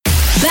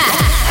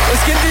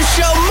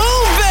show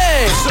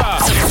moving.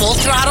 Full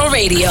Throttle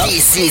Radio.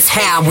 This is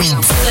how we.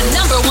 The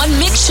 #1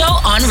 mix show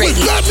on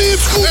radio. Let me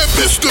school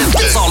Mr.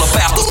 It's all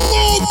about the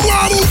Full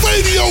Throttle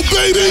Radio,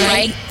 baby.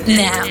 Right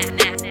now.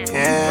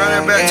 Run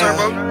that back,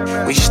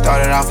 Turbo. We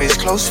started off as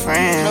close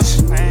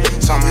friends.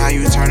 Somehow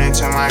you turned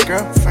into my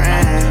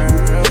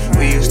girlfriend.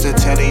 We used to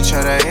tell each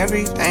other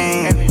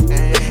everything.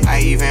 I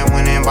even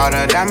went and bought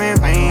her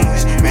diamond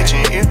rings,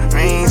 matching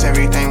earrings.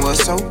 Everything was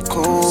so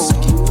cool.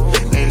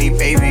 Lately,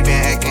 baby,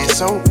 been acting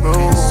so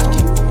rude.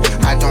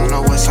 I don't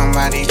know what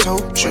somebody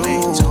told you,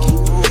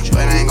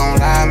 but I ain't gon'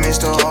 lie,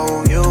 Mr.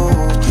 O.U.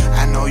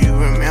 I know you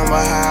remember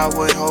how I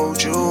would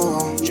hold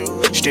you.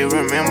 Still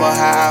remember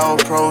how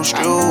I approached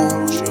you.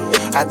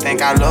 I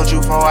think I loved you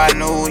before I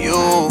knew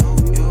you.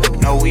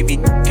 Know we be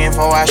f***ing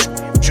before I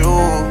shoot you.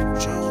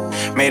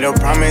 Made a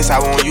promise I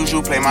won't use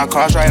you. Play my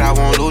cards right, I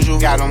won't lose you.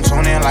 Got them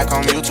tuning like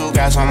I'm YouTube.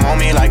 Got some on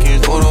me like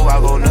it's voodoo. I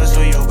go nuts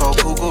till you go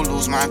cuckoo.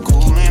 Lose my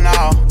cool and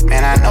all.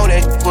 Man, I know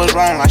that was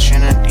wrong. I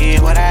shouldn't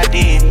did what I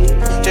did.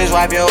 Just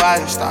wipe your eyes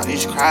and started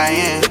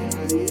crying.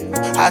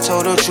 I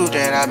told the truth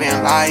that I've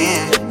been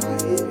lying.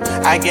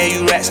 I gave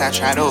you rats, I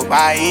tried to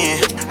buy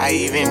in. I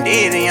even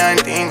did the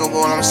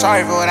unthinkable. I'm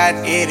sorry for what I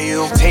did to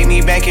you. Take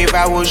me back if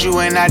I was you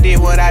and I did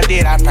what I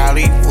did. I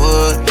probably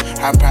would.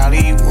 I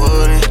probably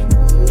wouldn't.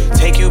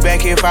 Take you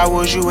back if I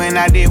was you and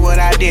I did what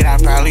I did. I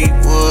probably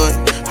would.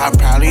 I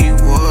probably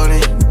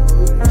wouldn't.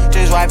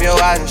 Just wipe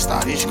your eyes and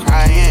started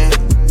crying.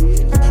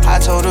 I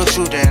told the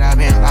truth that I've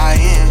been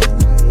lying.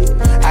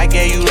 I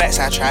gave you rats,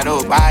 I tried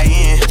to buy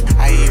in.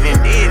 I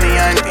even did the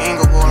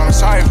unthinkable. I'm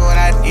sorry for what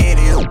I did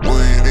to you.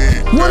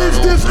 What is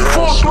this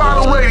Full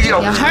Throttle Radio?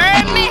 You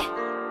heard me?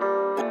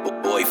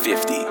 Boy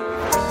 50.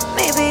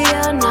 Maybe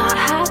you're not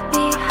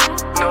happy,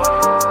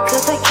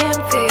 cause I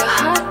can't feel your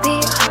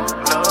heartbeat.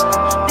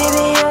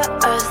 Maybe you're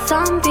a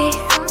zombie,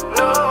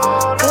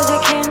 cause I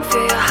can't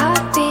feel your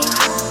heartbeat.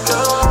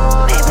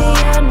 Maybe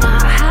you're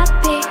not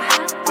happy,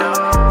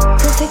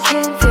 cause I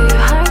can't feel your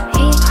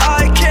heartbeat.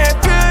 I can't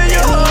feel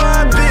your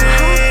heart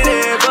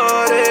beating,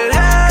 but it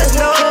has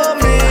no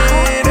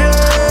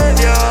meaning,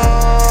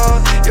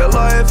 yeah. Your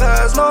life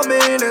has no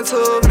meaning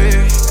to me.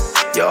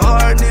 Your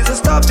heart needs to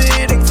stop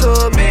beating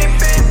to me.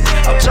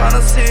 I'm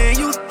tryna see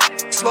you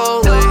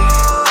slowly.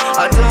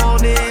 I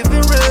don't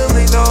even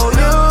really know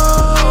you,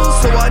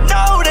 so I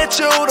know that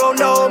you don't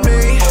know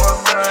me,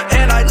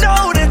 and I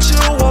know that you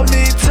want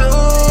me to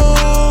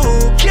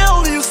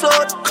kill you so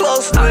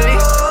closely.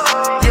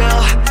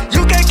 Yeah,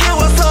 you can't kill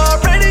what's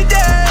already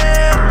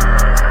dead.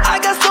 I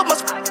got so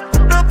much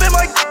up in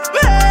my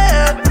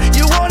head.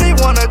 You only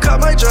wanna cut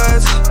my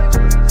dress.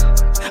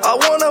 I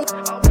wanna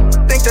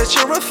think that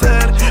you're a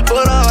fed,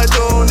 but I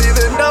don't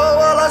even know.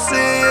 All I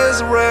see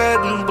is red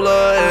and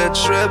blood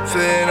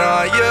dripping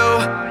on you,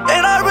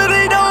 and I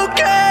really don't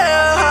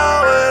care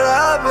how it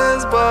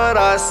happens, but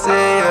I see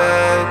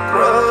it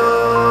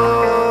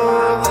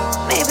grow.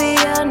 Maybe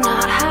you're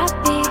not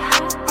happy,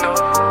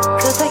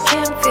 cause I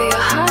can't feel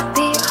your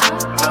heartbeat.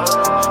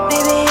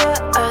 Maybe you're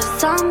a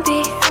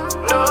zombie,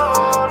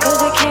 cause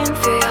I can't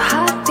feel your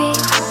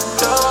heartbeat.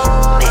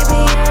 Maybe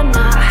you're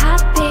not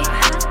happy,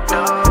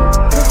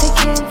 cause I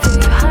can't feel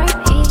your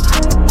heartbeat.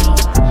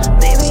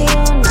 Maybe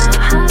you're not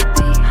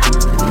happy,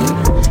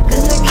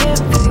 cause I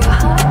can't feel your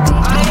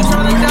heartbeat. I ain't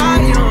tryna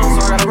die young,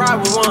 so I gotta ride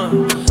with one.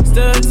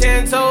 Stood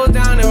 10 toes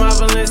down in my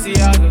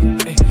Balenciaga.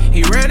 Ay,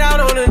 he ran out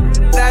on it,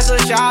 that's a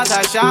shot.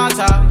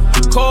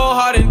 Cold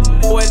hearted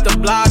with the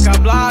blocker.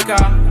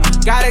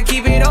 Gotta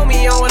keep it on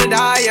me, I wanna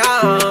die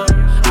young.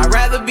 I'd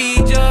rather be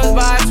judged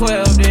by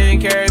 12 than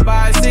carried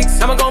by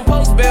 6. I'ma gon'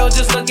 post bail,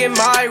 just look at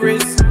my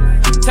wrist.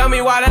 Tell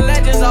me why the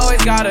legends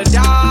always gotta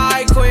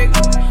die quick.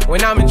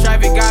 When I'm in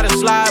traffic, gotta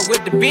slide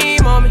with the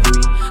beam on me.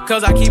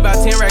 Cause I keep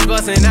out 10 racks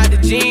bustin' out the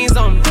jeans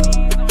on me.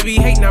 Be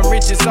hating, I'm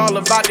rich, it's all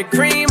about the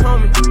cream,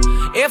 homie.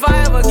 If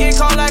I ever get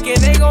caught like it,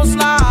 they gon'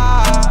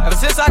 slide. Ever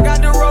since I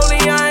got the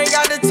rollie, I ain't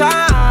got the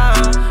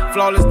time.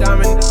 Flawless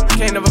diamond,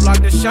 can't never block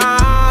the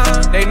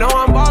shine. They know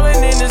I'm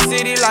ballin' in the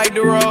city like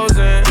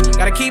DeRozan.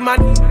 Gotta keep my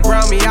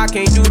around me, I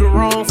can't do the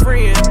wrong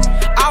friend.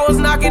 I was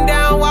knocking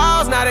down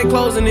walls, now they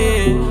closing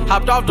in.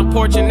 Hopped off the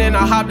porch and then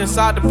I hopped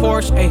inside the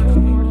Porsche. Ayy,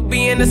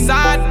 be in the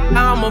side,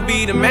 I'ma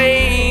be the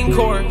main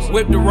course.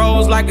 Whip the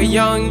rolls like a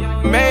young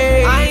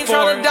maid. I ain't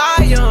tryna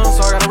die young,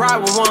 so I gotta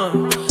ride with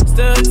one.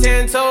 Stood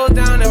 10 toes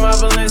down in my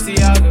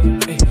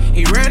Balenciaga. Ay,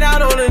 he ran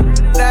out on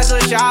it, that's a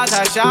shot.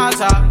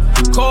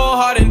 Cold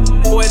hearted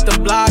with the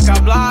blocker.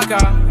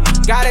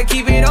 Gotta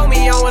keep it on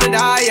me, I wanna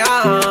die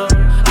young.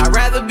 I'd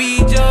rather be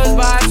judged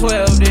by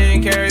 12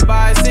 than carried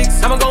by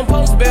 6. I'ma gon'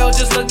 post bail,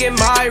 just look at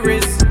my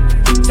wrist.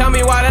 Tell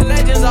me why the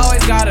legends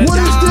always gotta What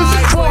die. is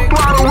this Full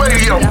Throttle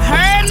Radio? You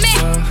heard me?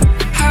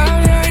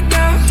 Right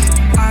now,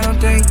 I don't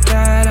think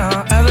that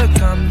I'll ever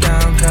come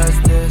down, cause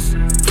this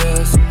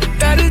feels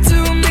better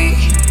to me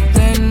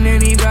than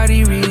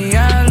anybody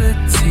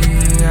reality.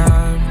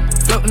 I'm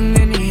floating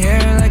in the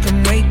air like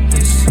I'm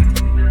weightless,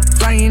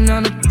 flying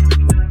on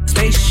a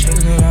spaceship.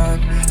 I'm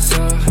so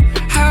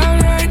high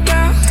right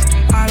now,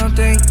 I don't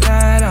think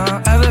that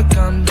I'll ever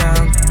come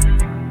down.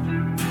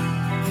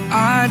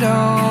 I I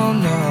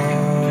don't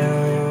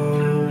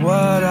know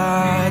what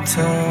I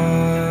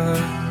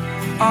took.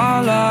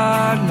 All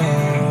I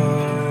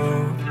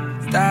know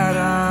is that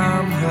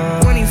I'm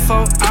hooked.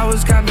 24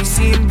 hours got me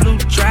seeing blue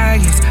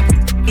dragons.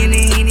 In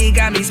the Henny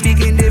got me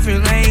speaking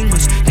different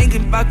language.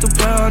 Thinking about the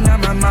world, now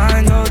my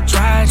mind go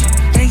tragic.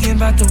 Thinking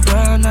about the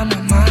world, now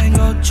my mind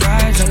go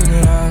tragic.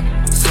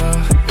 I'm so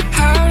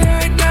high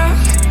right now,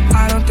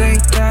 I don't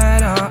think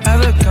that I'll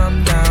ever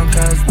come down.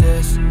 Cause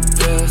this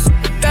feels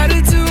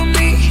better to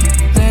me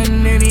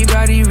than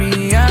anybody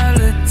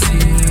reality.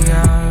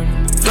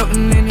 I'm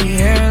floating in the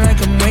air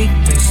like I'm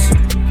weightless,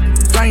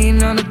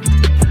 flying on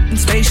a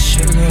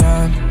spaceship.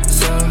 I'm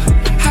so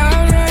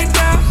high right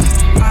now,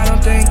 I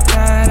don't think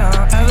that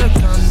I'll ever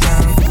come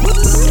down.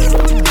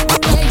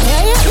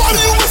 Why do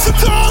you listen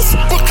to us?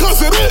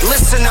 Because it is.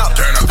 Listen up.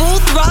 Full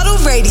Throttle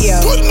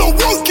Radio. Put no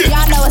work in.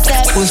 Y'all know what's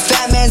up. With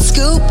Fatman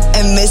Scoop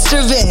and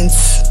Mr.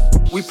 Vince.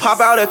 We pop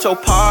out at your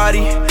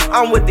party,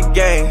 I'm with the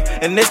gang,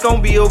 and it's gon'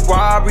 be a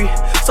robbery,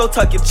 so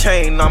tuck your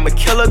chain. I'm a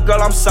killer,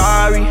 girl, I'm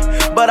sorry,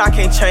 but I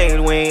can't change.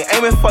 We ain't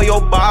aiming for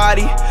your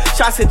body,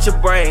 shots hit your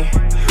brain.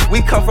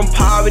 We come from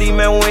poverty,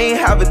 man, we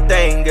ain't have a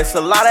thing. It's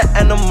a lot of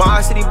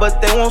animosity,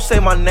 but they won't say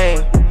my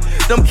name.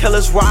 Them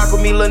killers rock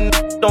with me, little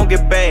don't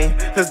get banged,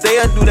 cause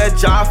they'll do that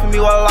job for me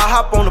while I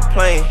hop on the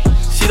plane.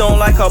 She don't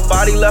like her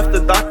body, left the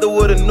doctor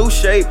with a new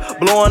shape.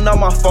 Blowing up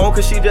my phone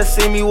cause she just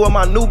see me with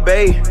my new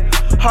babe.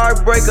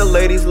 Heartbreaker,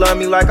 ladies love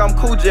me like I'm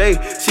Cool J.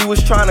 She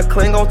was trying to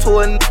cling on to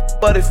a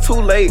but it's too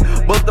late.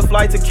 Booked the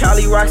flight to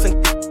Cali, rocks and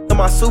in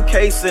my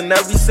suitcase. And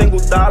every single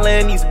dollar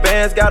in these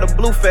bands got a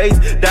blue face.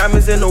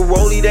 Diamonds in the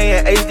rollie, they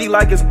in HD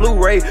like it's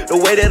Blu-ray. The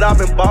way that I've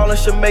been ballin'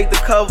 should make the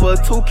cover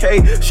of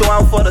 2K. Show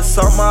out for the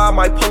summer, I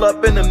might pull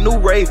up in a new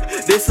rave.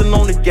 Dissin'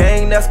 on the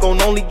gang, that's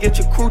gon' only get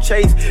your crew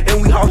chase.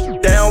 And we house you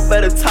down,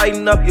 better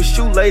tighten up your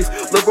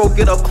shoelace. Look, bro,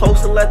 get up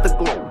close and let the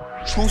glow.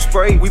 True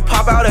spray, we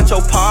pop out at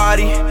your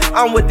party,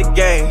 I'm with the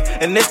gang,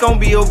 and it's gon'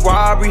 be a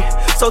robbery,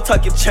 so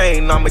tuck your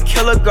chain. I'm a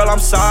killer, girl, I'm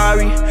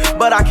sorry,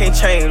 but I can't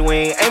change. We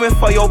ain't aiming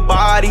for your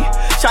body,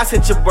 shots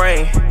hit your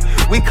brain.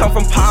 We come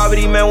from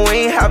poverty, man, we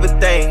ain't have a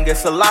thing.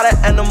 It's a lot of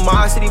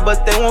animosity,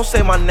 but they won't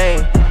say my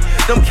name.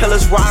 Them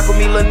killers rock with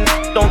me, little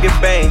don't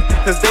get banged,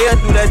 cause they'll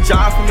do that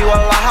job for me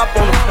while I hop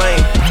on the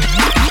plane.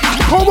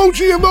 Homo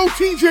G and Low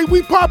TJ,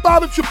 we pop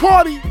out at your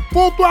party.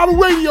 Full Throttle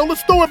Radio.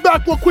 Let's throw it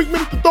back for a quick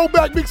minute. The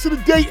throwback mix of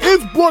the day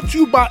is brought to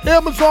you by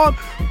Amazon.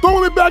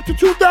 Throwing it back to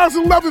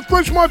 2011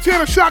 French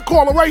Montana Shot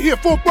Caller right here.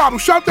 Full Throttle.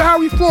 Shout to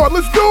Harry Ford.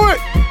 Let's do it.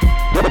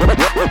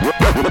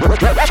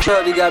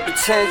 Shorty got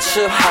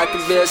potential, I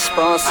could be a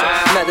sponsor.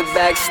 Met her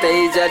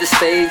backstage at the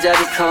stage at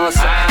the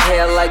concert.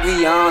 Hair like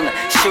Rihanna,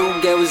 shoe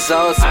game was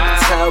awesome.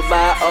 Tell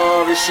by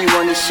aura, she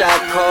want a shot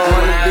call.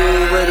 Wanna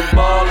be with a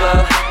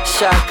baller,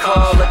 shot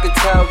call. I can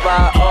tell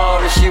by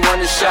aura, she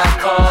want a shot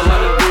call.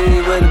 Wanna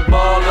be with a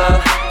baller,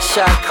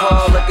 shot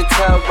call. I can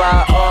tell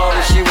by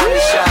aura, she want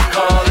a shot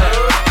call.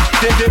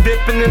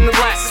 Dipping in the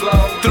lap,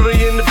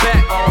 3 in the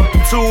back,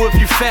 2 if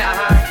you fat.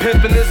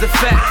 Pimpin' is a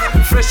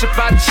fact. Fresh up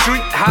out the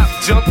street, hop,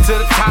 jump to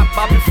the top.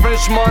 I be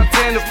French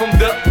Montana from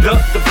the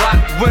block.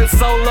 Went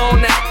solo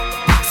on that,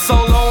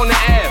 solo on the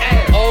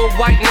ab. Old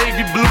white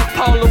navy blue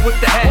polo with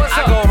the hat.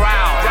 I go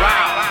round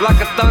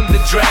like a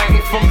thunder dragon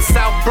from the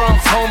South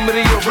Bronx, home of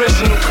the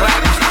original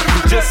clappers.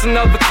 Just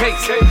another case,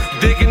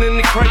 digging in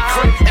the crates.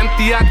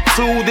 Empty out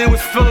the 2, they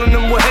was filling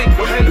them with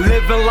hate.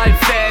 Living life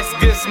fast,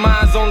 gets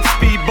mines on the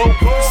speedboat.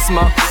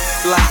 Smoke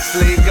like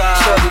cigar.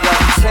 Shorty got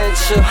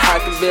potential, I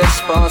could be a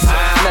sponsor.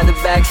 Met her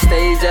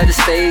backstage at the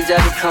stage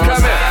at the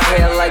concert.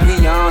 Hair like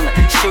Rihanna,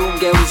 shoe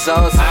game was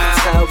awesome.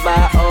 Tell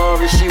by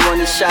aura, she want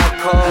a shot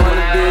call.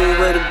 Wanna be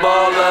with a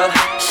baller,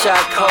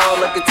 shot call.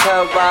 I can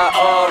tell by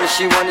aura,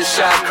 she want a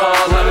shot call.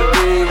 Wanna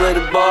be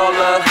with a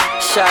baller,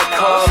 shot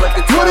call. I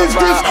can tell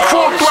by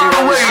aura, she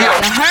want a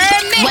shot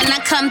call. When I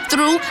come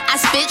through, I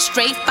spit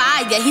straight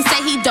fire. He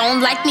say he don't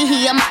like me,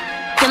 he a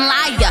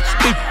liar.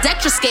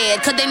 Extra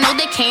scared, cause they know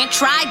they can't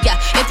try ya.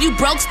 If you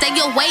broke, stay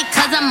away,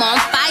 cause I'm on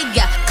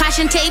fire.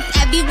 Caution tape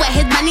everywhere,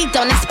 his money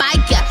don't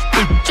expire.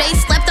 Straight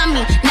slept on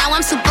me, now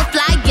I'm super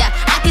flyer.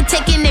 I can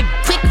take in it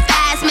quick,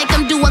 fast, make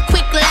him do a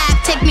quick lap.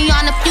 Take me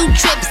on a few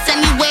trips,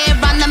 anywhere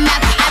on the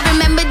map. I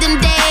remember them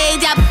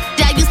days,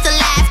 y'all used to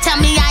laugh. Tell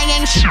me I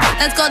ain't shit.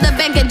 Let's go to the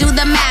bank and do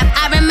the math.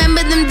 I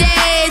remember them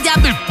days, y'all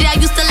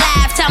used to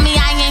laugh. Tell me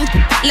I ain't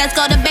shit. Let's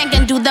go to the bank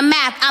and do the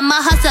math. I'm a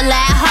hustler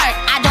at heart,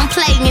 I don't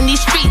play in these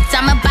streets.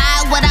 I'ma buy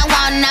what I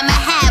want and I'ma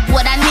have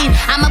what I need.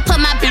 I'ma put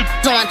my bitch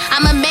on,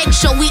 I'ma make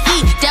sure we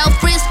eat. Del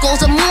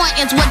Frisco's or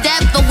Morton's,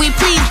 whatever we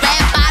please.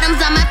 Red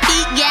bottoms on my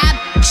feet, yeah,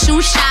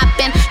 shoe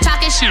shopping.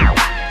 Talking shit,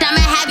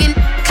 I'ma having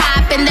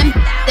copping. Them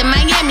in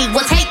Miami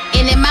was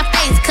hating in my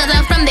face, cause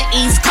I'm from the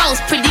East Coast,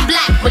 pretty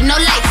black with no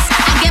lace.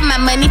 I get my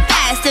money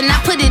fast and I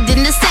put it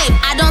in the safe.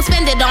 I don't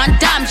spend it on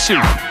dumb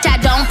shit, I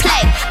don't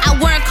play. I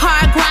work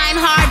hard, grind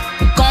hard,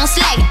 gon'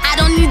 slay. I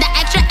don't need the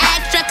extra, cause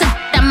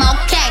I'm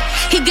okay.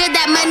 He get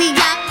that money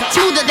up,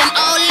 smoother than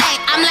Olay.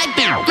 I'm like,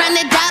 run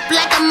it up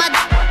like a mother.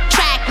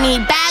 Track me,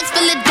 bags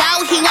full of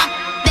dough. He want,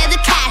 there's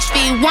a cash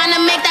fee.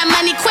 Wanna make that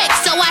money quick,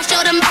 so I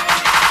show them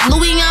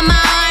Louis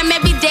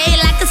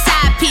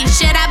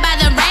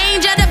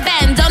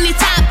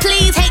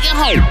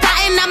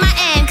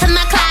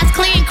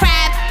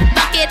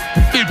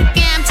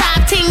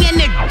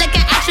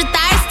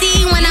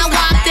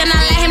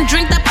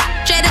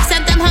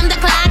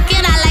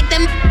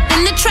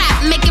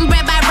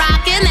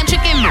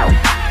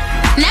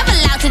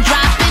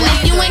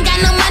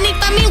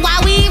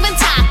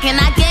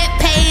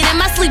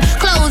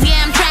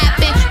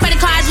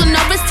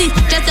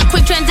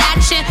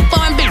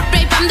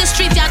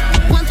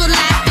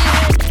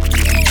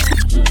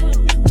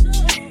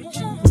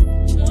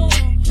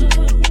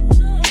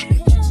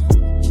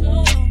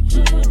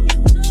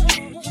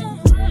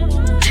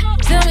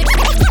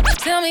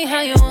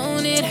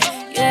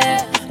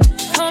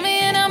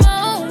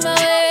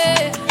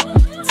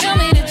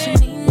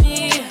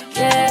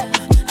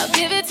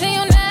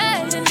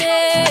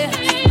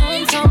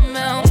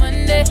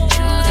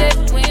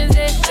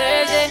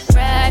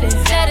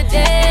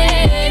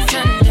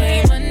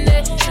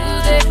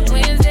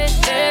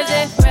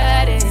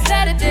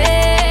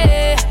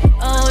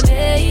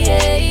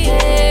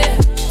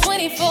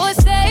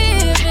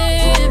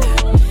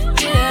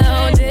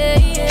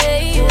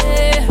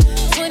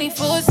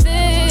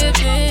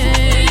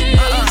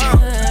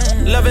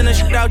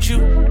without you.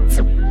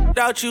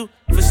 Without you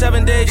for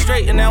 7 days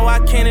straight, and now I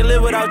can't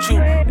live without you.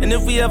 And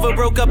if we ever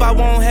broke up, I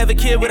won't have a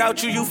kid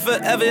without you. You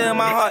forever in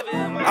my heart.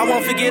 I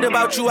won't forget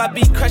about you. I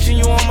be crushing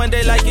you on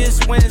Monday like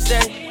it's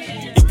Wednesday.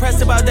 You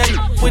pressed about that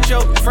what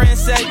your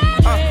friends say.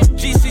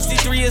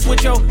 G63 is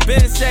what your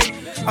business say.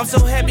 I'm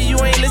so happy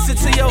you ain't listen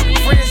to your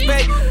friends,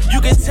 babe.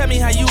 You can tell me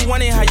how you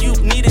want it, how you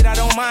need it, I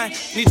don't mind.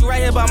 Need you right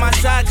here by my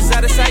side, cause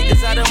out of sight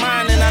is out of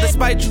mind. And out of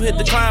spite, you hit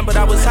the climb, but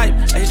I was hype.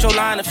 I hit your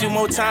line a few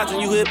more times, when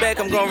you hit back,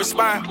 I'm gonna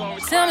respond.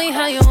 Tell me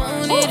how you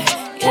want it,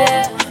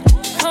 yeah.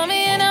 Call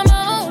me and I'm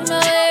on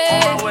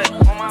my way.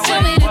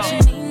 Tell me that you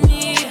need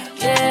me,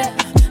 yeah.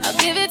 I'll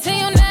give it to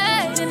you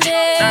night and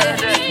day.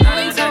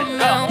 I'm talking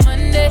about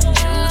Monday,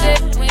 Tuesday,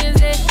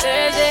 Wednesday,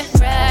 Thursday,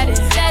 Friday,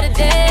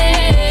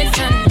 Saturday,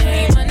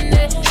 Sunday,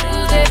 Monday,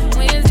 Tuesday,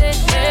 Wednesday,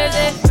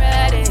 Thursday,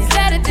 Friday,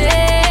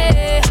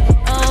 Saturday,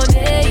 all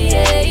day,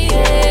 yeah,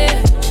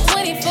 yeah.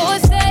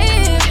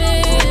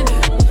 24/7,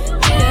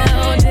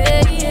 yeah, all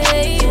day,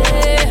 yeah,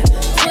 yeah.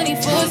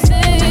 24/7.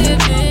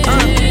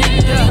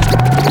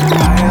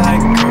 I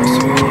like girls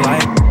who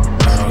like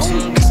girls.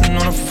 Kissing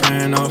on a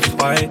friend or a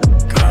fight,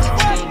 girl.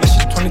 And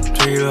she's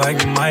 23 like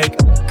Mike,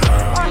 girl.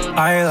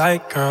 I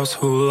like girls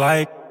who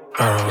like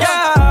girls.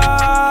 Yeah,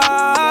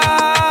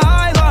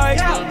 I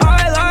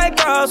like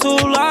girls who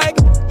like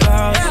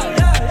girls.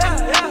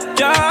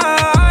 Yeah,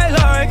 I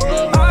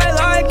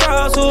like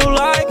girls who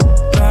like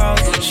girls.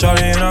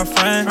 Shorty and her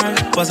friend,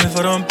 bustin'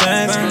 for them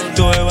bands.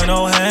 Do it with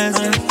no hands,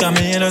 got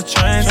me in a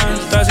trance.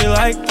 Thursday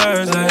like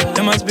Thursday,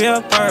 it must be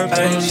a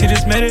birthday. She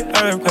just made it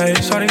earthquake,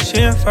 shorty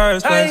she in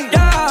first place.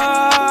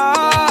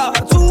 Yeah,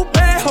 too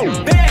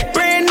bad,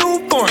 brand new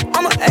form,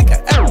 I'm a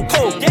AKA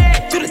cold.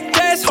 To the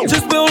dash,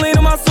 just build lean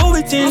in my soul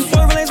routine.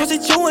 Swerving lanes when she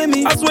chewing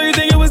me, I swear you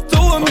think it was two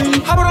of me.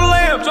 Hop on the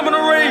lamp, jump on the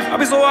rave, I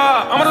be so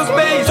high, I'm on the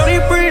space. Shorty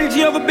pretty, she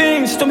have a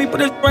beam, she told me put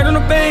this right on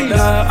the base.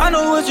 I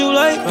know what you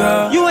like,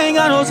 girl, you ain't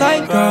got no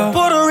type, girl.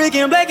 Puerto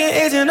Rican, black and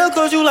Asian, of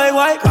course you like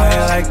white girl.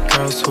 I like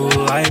girls who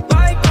like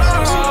girls.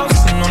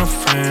 Kissing on a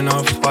friend or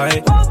a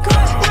fight,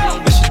 girl.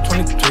 But she's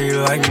 23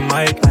 like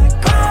Mike, girl.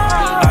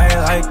 I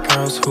like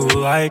girls who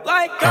like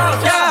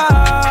girls. Yeah,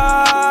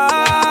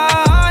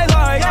 I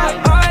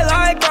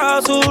like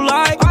girls who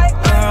like girls.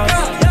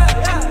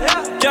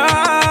 Yeah,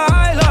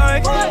 I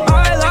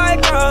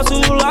like girls who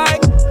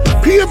like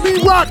girls. P&B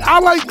Rock, I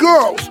like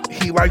girls.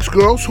 He likes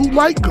girls who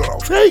like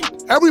girls. Hey,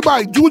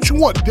 everybody, do what you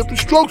want. Different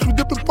strokes for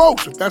different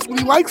folks. If that's what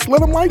he likes,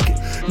 let him like it.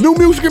 New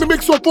music in the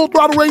mix on Full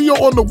Throttle Radio.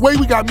 On the way,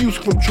 we got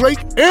music from Drake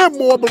and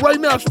more. But right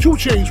now, it's 2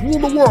 Chainz, Rule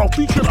the World,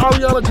 featuring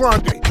Ariana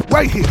Grande.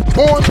 Right here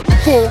on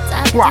Full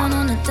Throttle.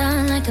 On the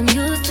dime like I'm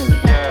used to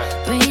it.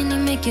 Brainy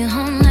make it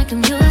home like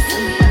I'm used to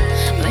it.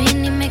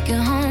 Brainy make it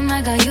home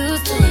like I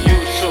used to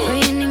it.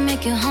 Brainy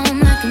make it home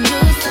like I'm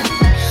used to it.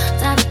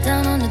 Top it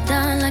down on the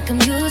dime like I'm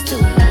used to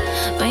it.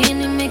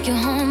 Brainy make it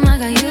home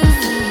like I used to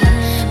it.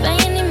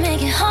 Brainy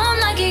make it home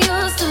like you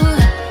used to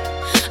it.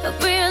 I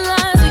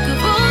realized we could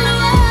rule the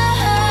world.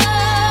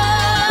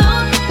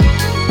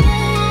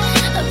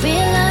 I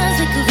realized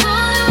we could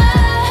rule the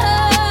world.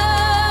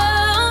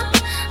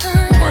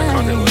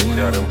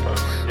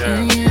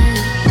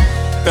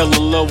 Fell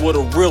in love with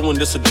a real one,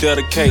 this a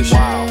dedication.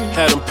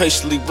 Had them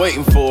patiently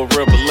waiting for a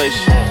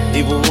revelation.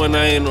 Even when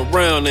I ain't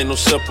around, ain't no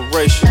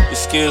separation. Your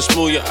skin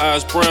smooth, your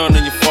eyes brown,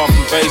 and you're far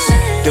from basic.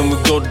 Then we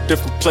go to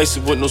different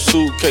places with no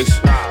suitcase.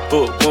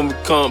 But when we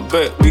come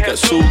back, we got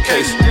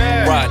suitcases.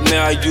 Right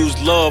now, I use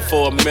love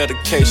for a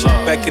medication.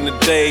 Back in the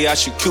day, I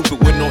should Cupid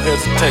with no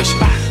hesitation.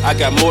 I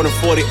got more than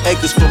 40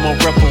 acres for my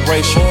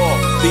reparation.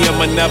 Be on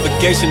my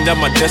navigation, that's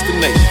my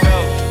destination.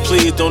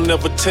 Please don't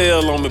never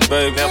tell on me,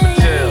 baby.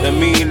 That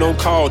mean don't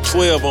call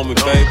 12 on me,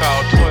 baby.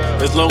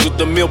 As long as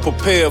the meal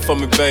prepared for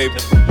me, baby.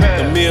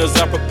 The meals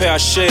I prepare, I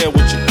share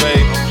with you,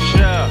 baby.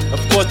 Of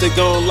course they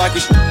gon' like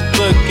it,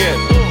 look at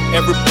me.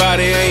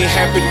 Everybody ain't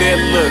happy, they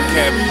look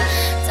happy.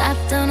 Top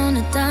down on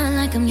the dime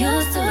like I'm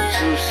used to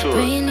it.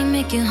 Brainy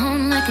make it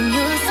home like I'm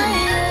used to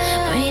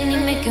it. Brainy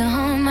make it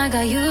home like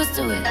I used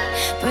to it.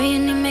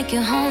 Brainy make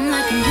it home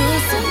like I'm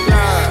used to it.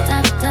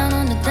 Top down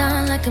on the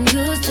dime like I'm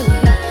used to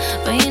it.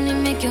 Brainy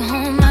make it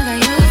home like I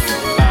used to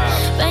it.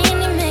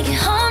 Brainy make it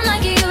home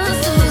like you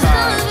used to it.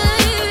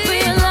 I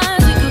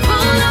realized we could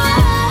rule the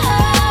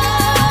world.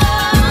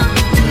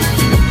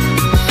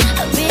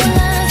 I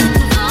realized we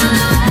could rule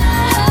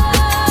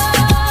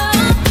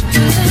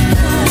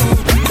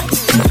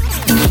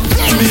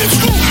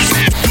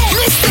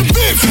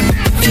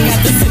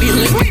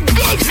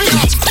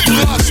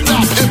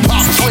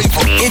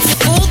It's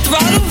Full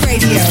Throttle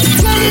Radio.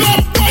 Turn it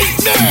up right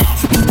now.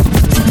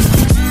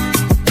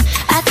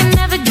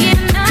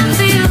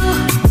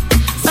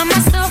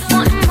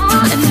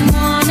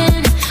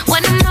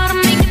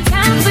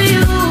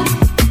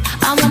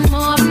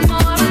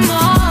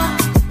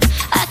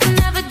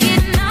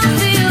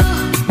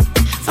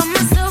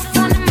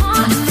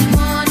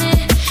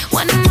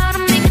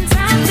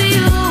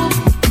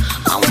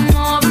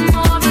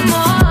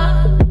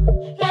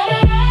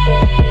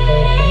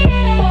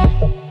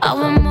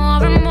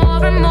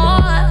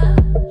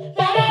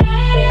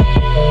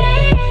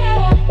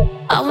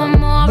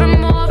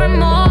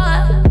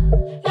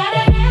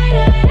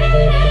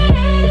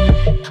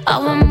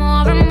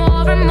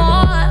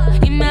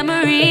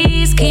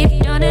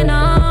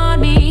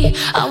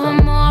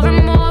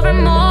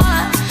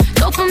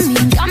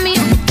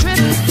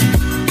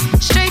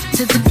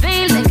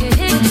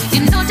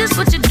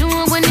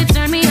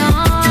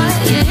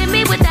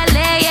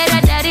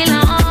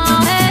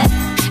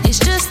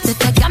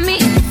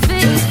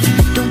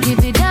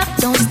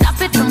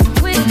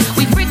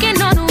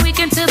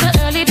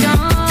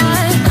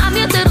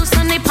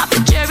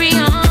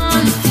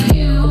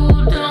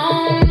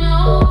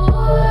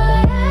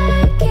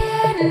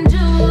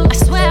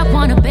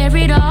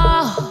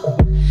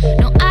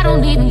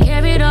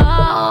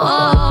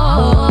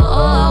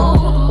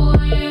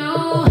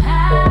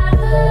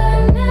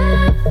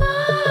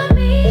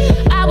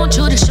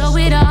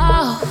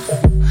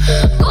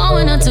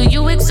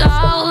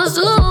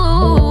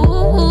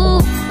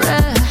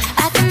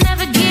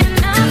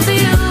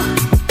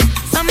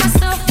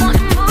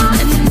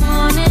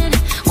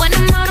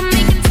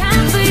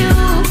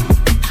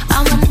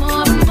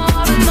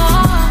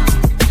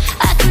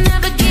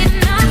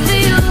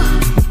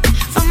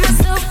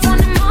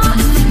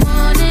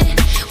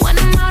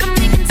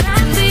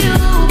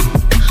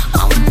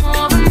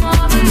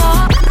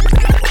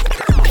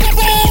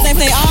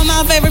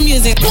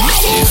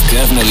 It's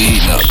definitely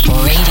heating up.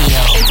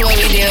 Radio. It's what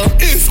we do.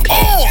 It's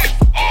on.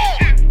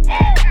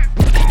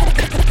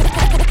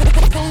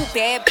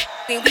 Bad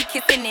then we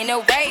kissing in a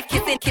wave,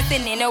 kissing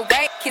in a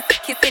wave,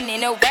 kissing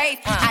in a wave.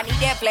 I need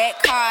that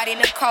black card in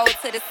the code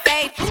to the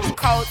safe,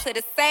 code to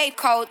the safe,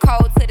 code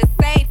to the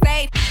safe.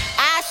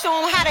 I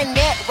show 'em how to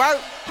network,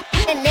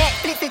 and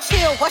Netflix and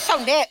chill. What's your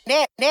net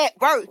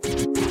worth?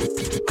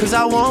 Cause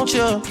I want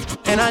you,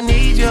 and I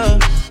need you,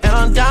 and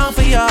I'm down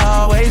for you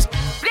always.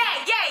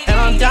 And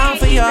I'm down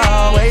for you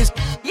always.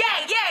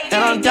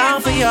 And I'm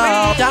down for you,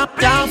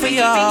 down for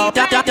you,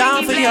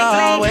 down for you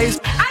always.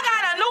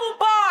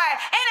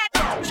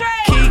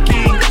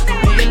 Kiki,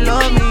 do you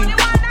love me?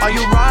 Are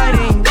you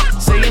riding?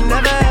 Say you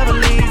never ever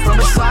leave from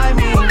beside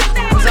me.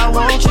 Cause I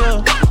want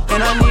you,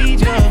 and I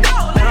need you,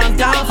 and I'm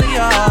down for you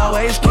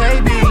always.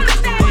 KB,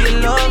 do you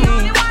love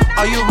me?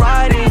 Are you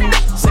riding?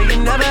 Say you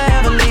never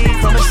ever leave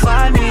from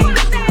beside me.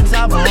 Cause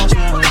I want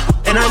you,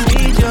 and I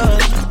need you,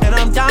 and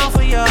I'm down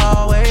for you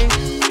always.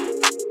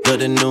 But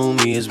the new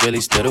me is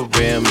really still the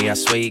real me. I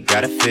swear you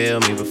gotta feel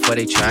me before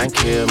they try and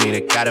kill me.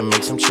 They gotta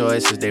make some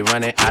choices, they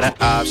running out of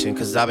options.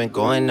 Cause I've been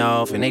going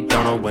off and they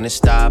don't know when to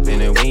stop.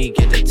 And when you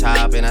get to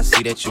top, and I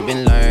see that you've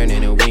been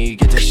learning. And when you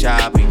get to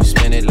shopping, you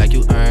spend it like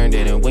you earned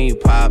it. And when you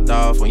popped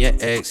off on your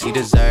ex, he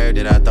deserved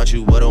it. I thought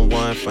you would've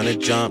won from the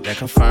jump, that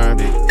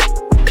confirmed it.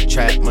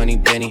 Trap money,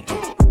 Benny.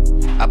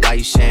 I buy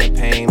you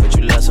champagne, but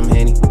you love some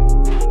Henny.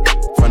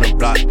 From the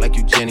block like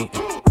you Jenny.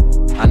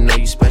 I know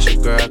you special,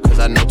 girl, cause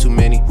I know too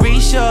many.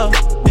 Risha,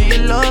 do you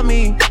love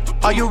me?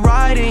 Are you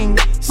riding?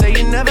 Say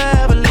you never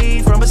ever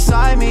leave from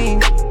beside me.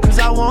 Cause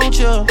I want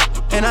you,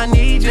 and I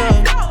need you,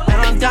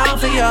 and I'm down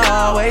for you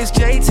always.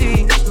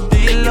 JT, do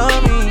you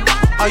love me?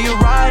 Are you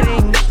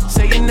riding?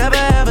 Say you never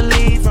ever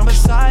leave from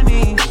beside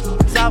me.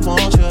 Cause I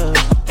want you,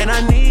 and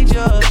I need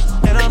you,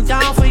 and I'm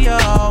down for you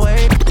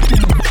always.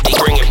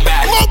 Bring it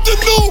back. Love the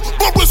new,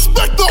 but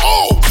respect the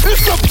old.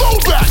 It's a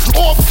throwback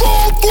on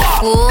Full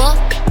Block. Full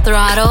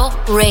Throttle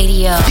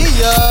Radio.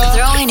 Yeah.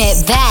 Throwing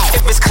it back.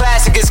 If it's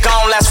classic, it's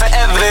gon' last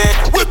forever.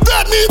 With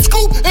Fatman,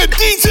 Scoop, and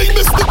DJ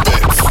Mr.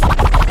 Vince.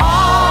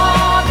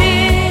 All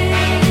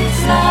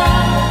this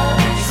love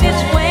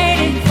is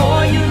waiting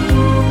for you,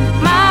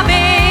 my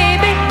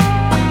baby,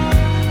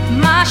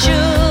 my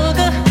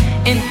sugar,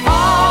 and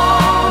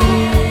all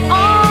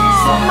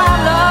my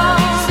love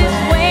is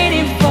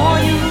waiting for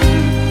you.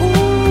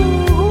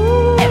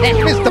 Ooh.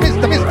 Mr.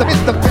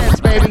 Vince,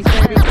 baby.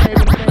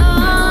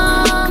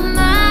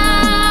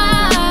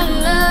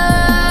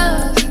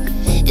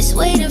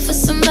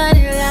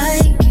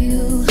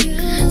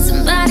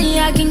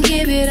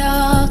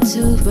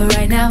 But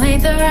right now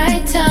ain't the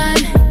right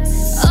time.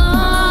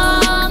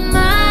 All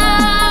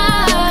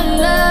my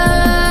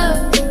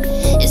love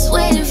is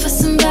waiting for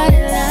somebody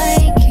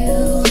like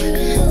you.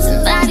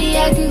 Somebody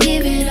I can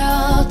give it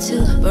all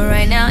to. But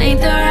right now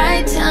ain't the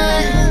right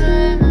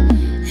time.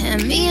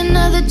 Hand me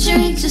another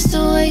drink just to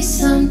waste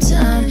some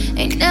time.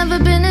 Ain't never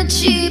been a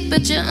cheat,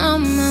 but you're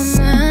on my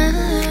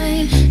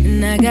mind.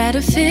 And I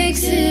gotta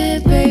fix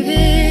it,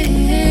 baby.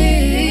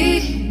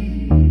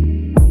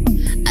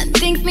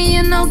 Me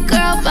and no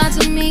girl about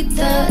to meet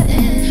the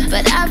end,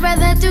 but I'd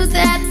rather do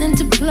that than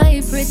to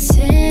play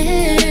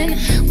pretend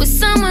with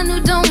someone who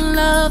don't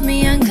love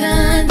me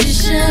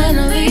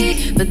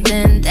unconditionally. But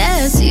then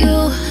there's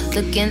you,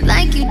 looking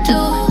like you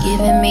do,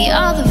 giving me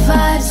all the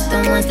vibes,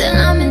 the ones that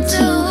I'm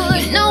into.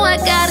 You know I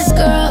got a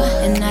girl,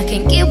 and I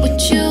can get with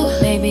you,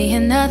 maybe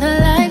another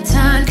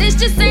lifetime. This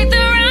just ain't the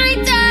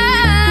right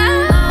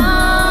time.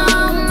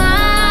 All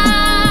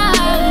my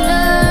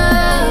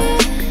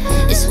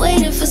love is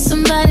waiting for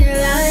somebody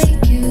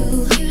like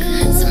you,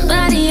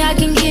 somebody I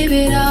can give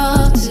it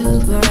all to.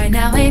 But right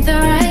now ain't the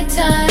right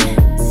time.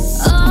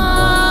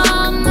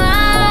 All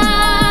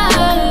my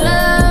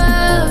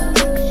love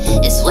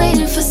is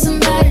waiting for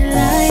somebody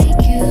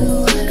like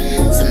you,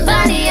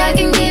 somebody I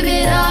can give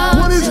it all to.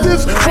 What is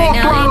this? Right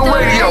now ain't the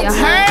right. You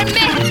heard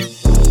me?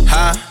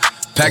 Huh?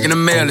 Packing the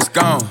mail, it's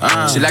gone.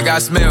 She like I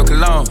smell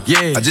cologne.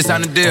 Yeah. I just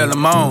signed a deal,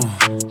 I'm on.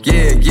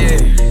 Yeah.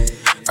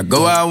 I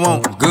go where I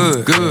want,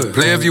 good.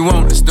 Play if you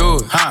want, let's do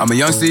it. I'm a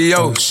young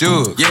CEO,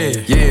 sure. Yeah.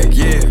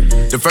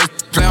 The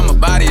first play on my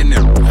body in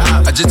them.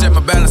 I just check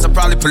my balance, I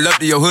probably pull up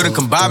to your hood and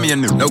come buy me a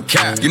new. No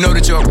cap. You know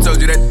that your told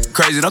you that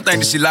crazy, don't think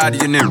that she lied to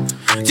you new.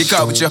 Get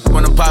caught with you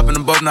when I'm popping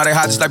them both, now they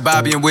hot just like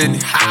Bobby and Whitney.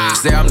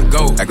 Say I'm the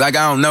GOAT, act like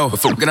I don't know, but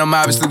fuck it, I'm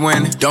obviously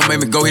winning. Don't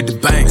make me go hit the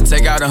bank and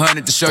take out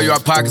 100 to show you our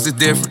pockets is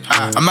different.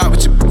 I'm out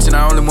with your bitch and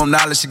I only want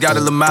knowledge, she got a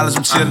little mileage,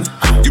 I'm chillin'.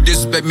 You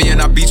disrespect me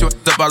and I beat you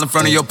up all in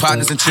front of your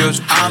partners and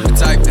children. I'm the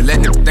type and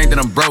let them think that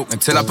I'm broke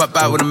until I pop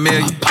out with $1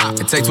 million.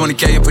 And take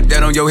 20K and put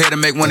that on your head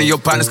and make one of your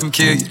partners come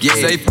kill you. Yeah.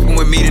 Say fucking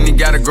with me, then he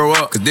gotta grow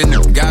up, cause then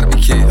you gotta be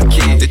kid.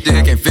 This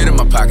thing can't fit in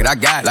my pocket, I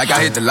got it, like I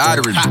hit the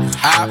lottery.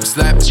 I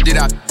slap the shit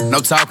out, no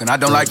talking, I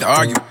don't like to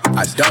argue.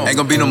 I don't. Ain't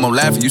gonna be no more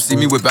laughing, you see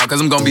me whip out, cause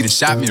I'm gonna be the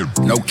shot mirror.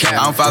 No cap,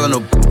 I don't follow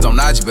no on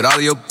IG, but all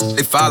of your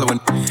they following.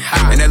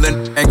 And that little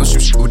ain't gon'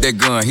 shoot shit with that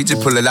gun, he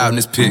just pull it out in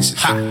this picture.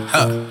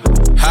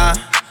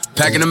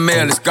 Packing the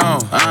mail, it's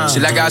gone. She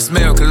like I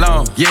smell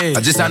cologne. Yeah,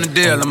 I just signed a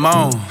deal, I'm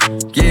on.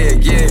 Yeah,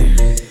 yeah.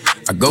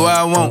 I go where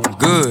I want, I'm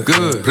good,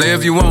 good. Play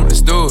if you want,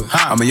 let's do it.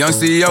 I'm a young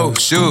CEO,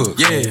 sure.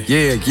 Yeah,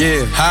 yeah,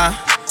 yeah. Huh?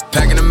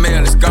 Packing the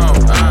mail, it's gone.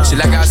 She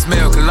like I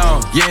smell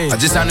cologne. Yeah, I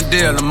just signed a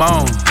deal, I'm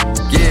on.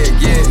 Yeah,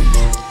 yeah.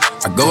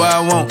 I go where I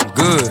want, I'm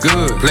good,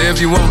 good. Play if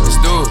you want, let's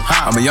do it.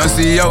 I'm a young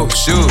CEO,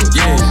 sure.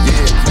 Yeah,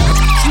 yeah.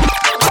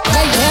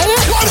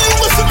 Why do you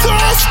listen to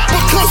us?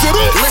 Because it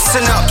is.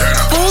 Listen up.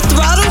 Full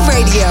Throttle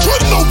Radio.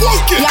 Put the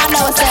work in. Y'all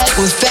know what's up.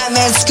 With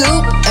Fatman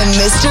Scoop and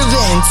Mr.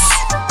 Vince.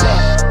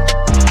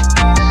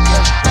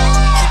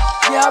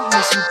 Yeah, I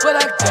miss you, but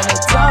I got no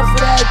time for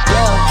that.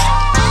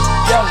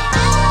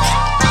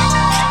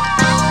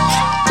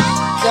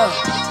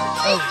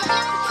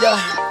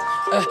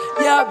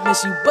 Yeah, I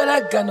miss you, but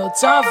I got no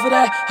time for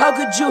that. How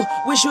could you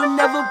wish you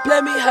never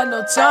play me? Had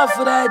no time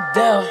for that.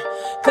 Damn.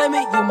 Play me,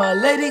 you my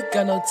lady,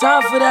 got no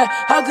time for that.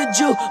 How could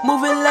you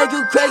moving like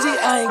you crazy?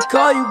 I ain't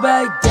call you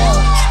back down.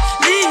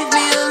 Leave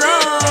me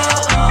alone.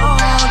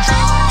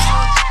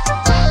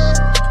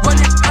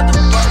 Running out the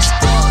bus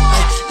down.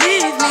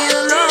 Leave me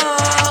alone.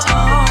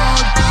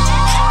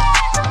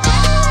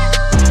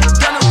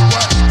 Gonna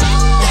work.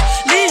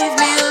 Leave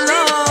me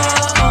alone.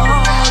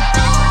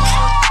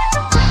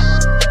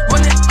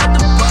 Running out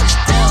the bus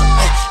down.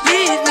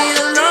 Leave me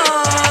alone.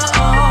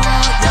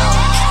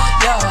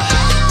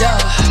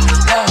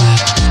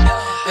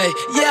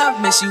 Yeah,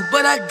 I miss you,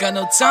 but I got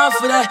no time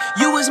for that.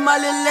 You was my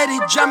little lady,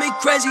 drive me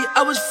crazy.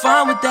 I was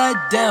fine with that,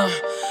 damn.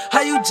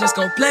 How you just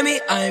gon' play me?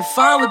 I ain't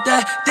fine with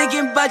that.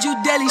 Thinking about you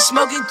daily,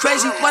 smoking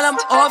crazy while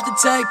I'm off the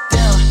tech,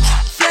 down.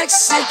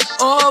 Flexing,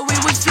 oh, we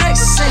was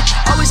flexing.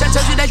 Always I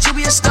told you that you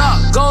be a star.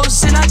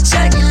 Goals in our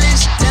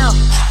checklist, down.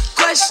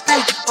 Question,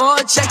 or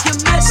check your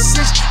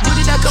message. Knew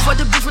that I could afford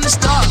the beat from the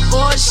start.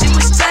 Or she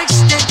was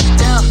texting,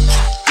 down.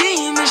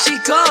 Demon, she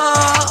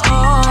called,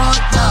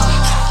 yeah.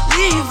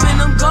 Leaving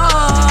them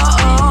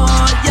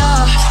gone,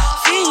 yeah.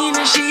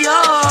 Fiendin', she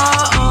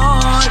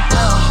on,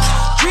 yeah.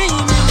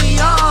 Dreaming we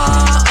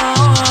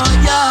on,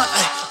 yeah.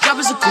 Ay,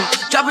 dropping some cool,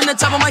 dropping the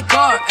top of my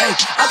car, ay.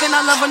 I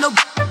cannot love her no.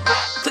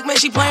 Click man,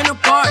 she playing her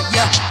part,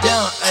 yeah,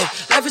 down, ay.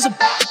 Life is a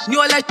knew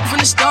I like from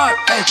the start,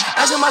 ay.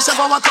 Asking myself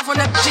how I come from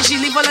that bitch, she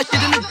leave all that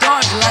shit in the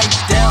dark, like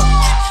down.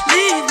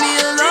 Leave me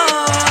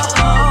alone.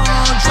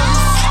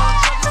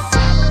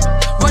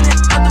 Running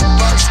out the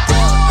bus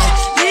down, ay.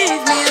 Leave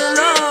me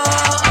alone.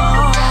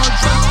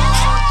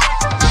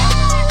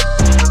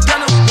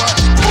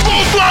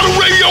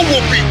 We'll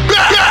be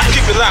back.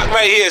 Keep it locked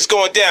right here, it's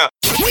going down.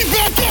 We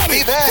back at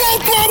it. Full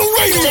Throttle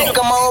Radio.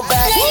 Come on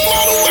back.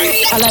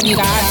 I love you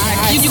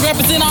guys. You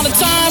represent all the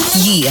time?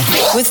 Yeah.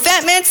 With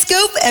Fatman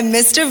Scoop and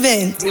Mr.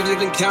 Vince. Music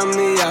done count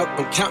me out.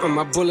 I'm counting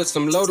my bullets.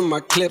 I'm loading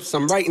my clips.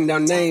 I'm writing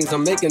down names.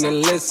 I'm making a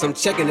list. I'm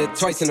checking it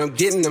twice and I'm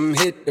getting them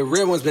hit. The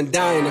real ones been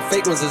dying. The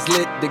fake ones is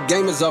lit. The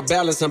game is off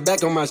balance. I'm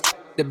back on my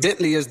The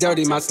Bentley is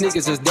dirty, my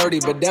sneakers is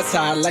dirty, but that's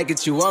how I like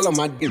it, you all on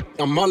my dick.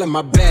 I'm all in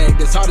my bag,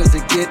 as hard as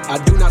it get.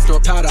 I do not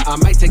store powder, I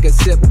might take a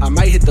sip. I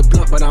might hit the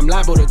blunt, but I'm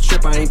liable to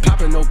trip. I ain't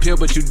popping no pill,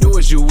 but you do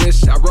as you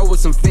wish. I roll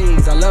with some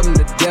fiends, I love them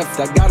to death.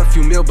 I got a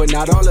few mil, but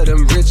not all of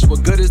them rich.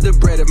 What good is the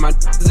bread if my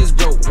is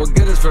broke? What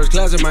good is first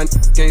class if my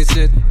can't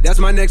sit? That's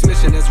my next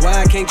mission, that's why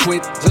I can't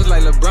quit. Just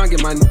like LeBron,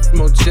 get my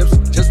more chips.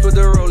 Just put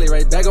the rollie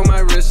right back on my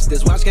wrist.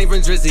 This watch came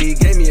from Drizzy, he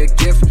gave me a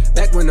gift.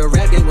 Back when the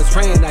rap game was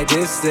praying like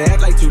this. They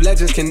act like two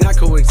legends cannot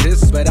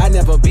coexist, but I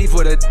never beef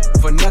with it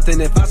for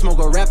nothing. If I smoke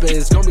a rapper,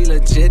 it's gonna be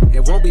legit.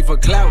 It won't be for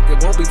clout,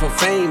 it won't be for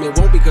fame. It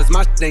won't be cause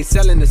my shit ain't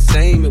selling the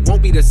same. It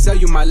won't be to sell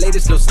you my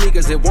latest little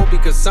sneakers. It won't be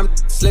cause some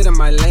slid in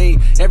my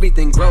lane.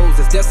 Everything grows,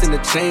 it's destined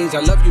to change.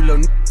 I love you little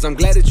niggas, I'm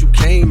glad that you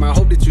came. I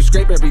hope that you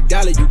scrape every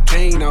dollar you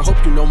gain. I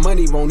hope you know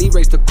money won't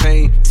erase the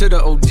pain. To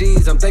the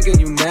OGs, I'm thanking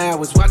you now.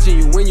 Was watching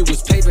you when you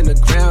was paving the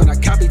ground. I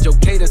copied your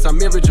cadence, I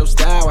mirrored your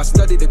style. I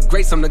studied the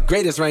greats, I'm the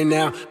greatest right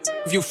now.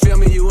 If you feel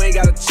me, you ain't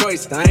got a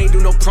choice. I ain't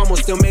do no promo,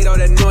 still made all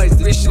that noise.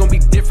 This shit gon' be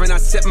different, I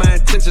set my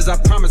intentions. I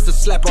promise to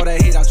slap all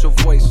that hate out your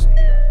voice.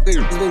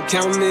 You been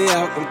counting me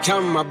out, I'm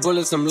counting my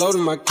bullets. I'm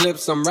loading my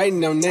clips, I'm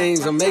writing down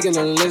names. I'm making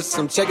a list,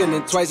 I'm checking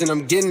it twice and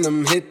I'm getting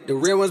them hit. The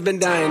real ones been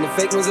dying, the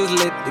fake ones is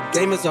lit. The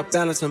game is off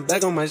balance, I'm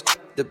back on my shit.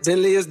 The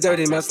Bentley is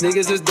dirty, my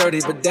sneakers is dirty,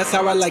 but that's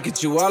how I like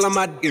it, you all on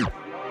my dick.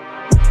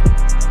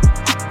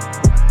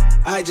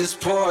 I just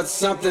poured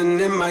something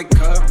in my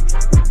cup.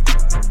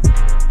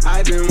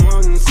 I've been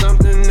wanting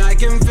something I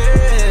can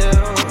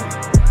feel.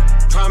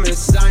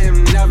 Promise I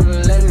am never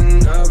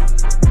letting up.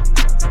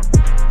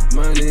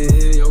 Money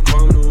in your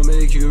palm will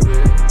make you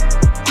rich.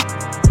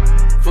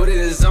 Foot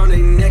is on their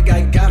neck,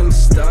 I got them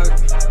stuck.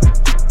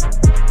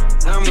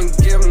 I'ma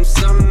give them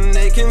something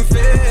they can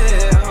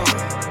feel.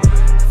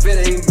 If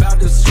it ain't about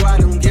the swat,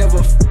 don't give a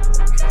f.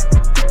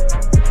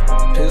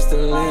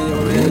 Pistol in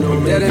your hand,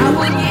 don't let it.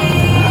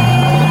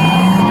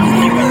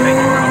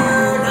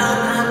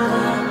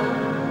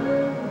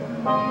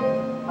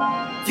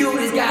 You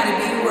just gotta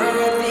be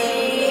worthy,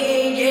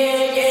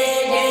 yeah.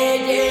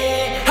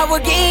 I will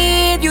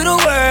give you the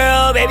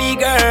world, baby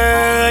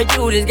girl.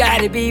 You just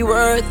gotta be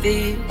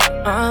worthy.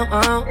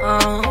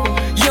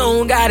 You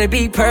don't gotta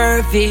be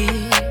perfect.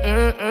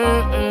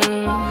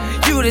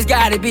 You just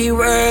gotta be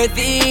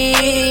worthy.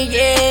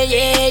 Yeah,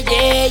 yeah,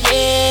 yeah,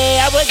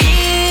 yeah. I will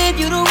give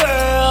you the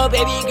world,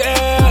 baby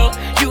girl.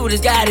 You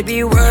just gotta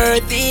be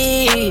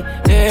worthy.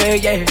 Yeah,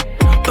 yeah.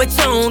 But you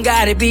don't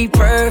gotta be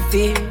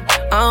perfect.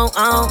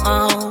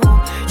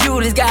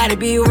 You just gotta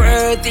be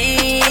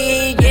worthy.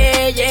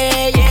 Yeah,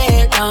 yeah,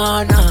 yeah.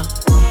 No, no.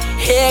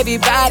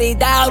 Everybody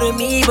doubted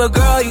me, but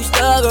girl, you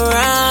stuck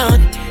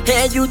around.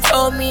 And you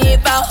told me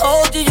if I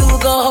hold you, you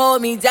gon'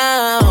 hold me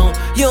down.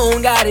 You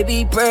don't gotta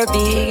be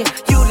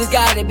perfect, you just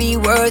gotta be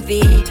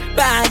worthy.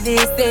 Buy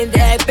this and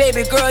that,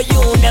 baby girl, you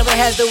don't never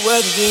have to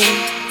work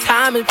again.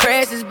 Time is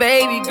precious,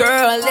 baby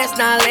girl, let's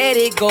not let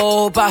it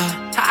go by.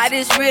 I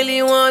just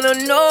really wanna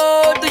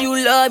know, do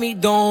you love me?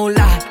 Don't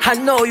lie. I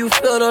know you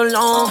feel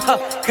alone,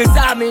 cause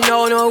I've been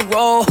on a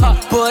roll,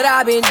 but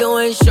I've been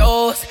doing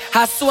shows.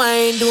 I swear I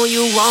ain't doing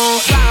you wrong.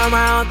 Flying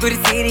around through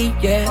the city,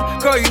 yeah.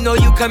 Girl, you know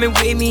you coming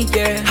with me,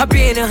 yeah. I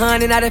been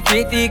 100 out of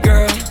 50,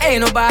 girl.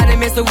 Ain't nobody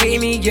messing with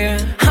me,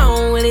 yeah. I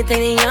don't really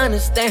think they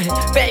understand.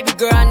 Baby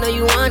girl, I know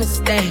you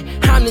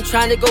understand. I'm just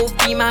trying to go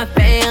feed my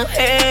fam.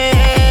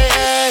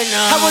 Hey, no,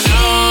 I will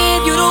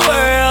give you the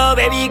world,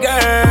 baby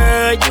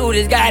girl. You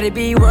just gotta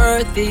be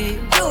worth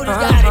it. You just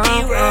gotta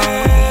be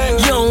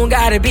worth. You don't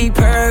gotta be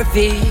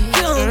perfect.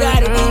 You don't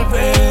gotta be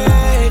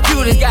perfect.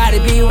 You just gotta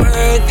be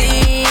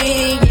worthy.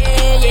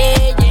 Yeah,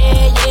 yeah,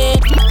 yeah, yeah.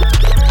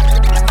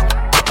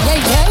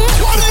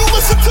 Why do you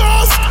listen to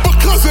us?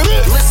 Because it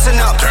is. Listen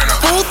up.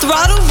 Full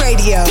Throttle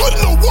Radio. Put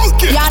in the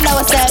work in. Y'all know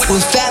what's up.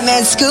 With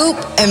Fatman Scoop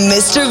and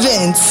Mr.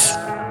 Vince.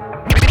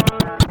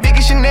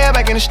 Chanel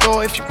back in the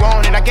store if you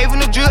want it. I gave him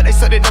the drip, they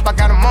set it up, I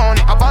got him on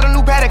it. I bought a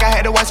new Patek, I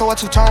had to white, so I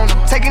two-toned it.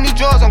 Taking these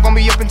drugs, I'm gonna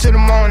be up until the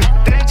morning.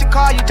 That ain't your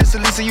car, you just a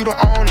Lisa, you don't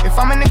own it. If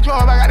I'm in the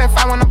club, I got that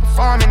fight when I'm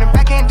performing. The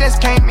back end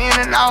just came in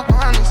and out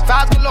honest.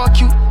 Vibes galore,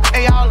 cute,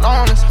 they all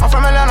on us. I'm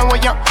from Atlanta,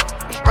 where young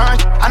run.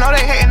 I know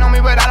they hating on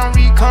me, but I don't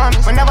read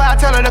comments. Whenever I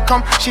tell her to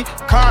come, she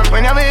comes.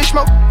 Whenever it's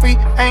smoke, we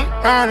ain't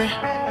running.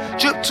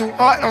 Drip too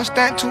hard, don't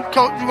stand too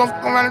close. You gon'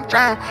 fuck around and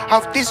drown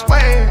off this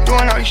way.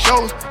 Doing all these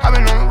shows, I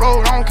been on the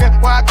road. I don't care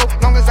where I go,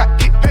 long as I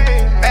get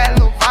paid. Bad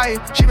little vibe,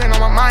 she been on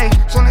my mind.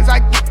 Soon as I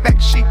get back,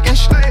 she can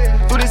slay.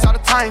 Do this all the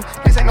time,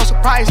 this ain't no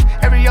surprise.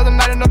 Every other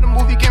night another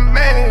movie get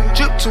made.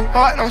 Drip too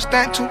hard, don't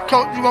stand too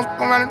close. You gon'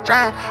 fuck around and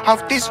drown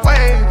off this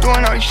way.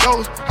 Doing all these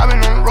shows, I been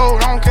on the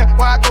road. I don't care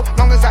where I go,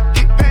 long as I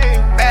get paid.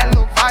 Bad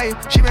little vibe,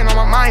 she been on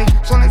my mind.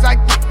 Soon as I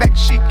get back,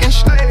 she can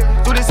slay.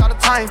 Do this all the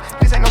time,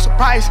 this ain't no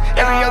surprise.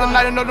 Every other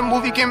night another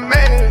movie get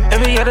made.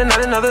 Every other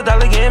night another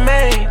dollar get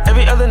made.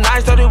 Every other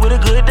night started with a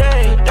good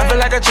day. I feel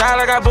like a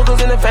child, I got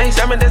boogers in the face.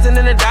 I've been dancing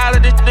in the dollar,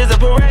 this shit is a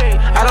parade.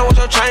 I don't want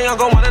your train, I'm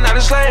gon' want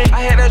another slave.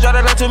 I had that draw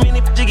that like too many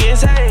you getting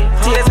saved.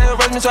 TSA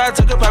arrest me, so I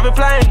took a private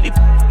plane.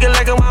 Get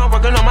like it while I'm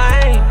working on my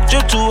aim.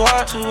 Drip too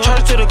hard,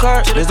 charge to the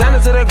car. Designer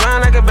to the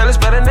ground, like a better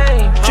spell a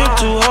name. Drip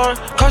too hard,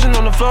 caution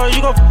on the floor.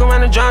 You gon' fuck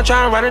around and drown,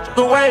 try and ride it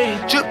away.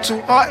 Drip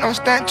too hard, don't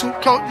stand too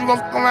close. You gon'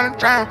 fuck around and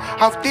drown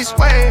off this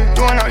way.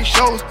 Doing all these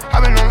shows, I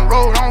been on the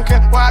road. I don't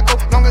care where I go,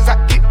 long as I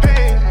get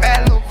paid.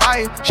 Bad little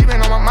vibe, she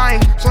been on my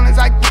mind. Soon as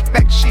I get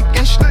back, she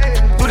can slay.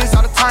 Do this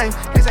all the time,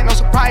 this ain't no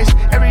surprise.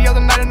 Every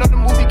other night another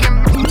movie get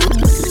made.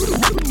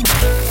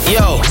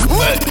 Yo,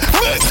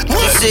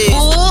 this is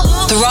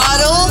Full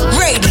Throttle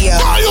Radio.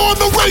 Fire on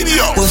the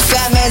radio with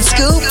Fatman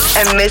Scoop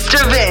and Mr.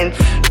 Vince.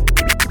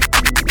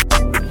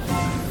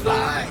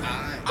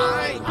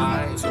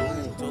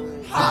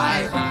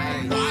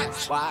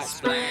 Watch,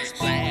 splash,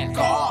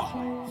 car,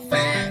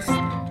 fast,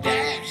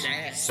 dash,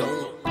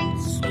 smooth,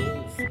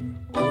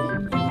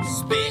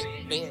 spit,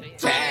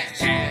 cash,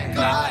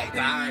 glide.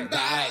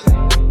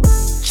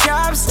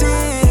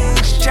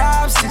 Chopsticks,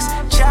 chopsticks,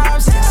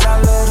 chopsticks. I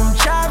love them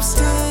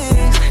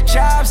chopsticks,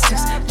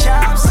 chopsticks,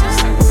 chopsticks.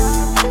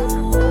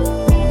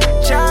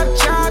 Chop,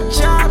 chop,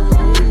 chop,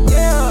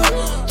 yeah.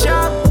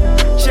 Chop,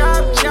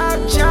 chop, chop,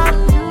 chop.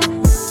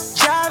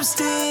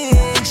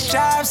 Chopsticks,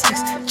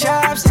 chopsticks,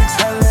 chopsticks.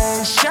 I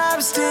love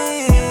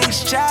chopsticks,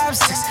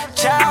 chopsticks,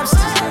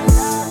 chopsticks.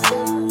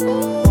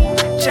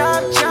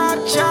 Chop, chop,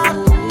 chop,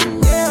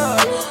 yeah.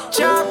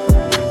 Chop,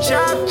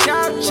 chop,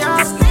 chop,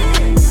 chop.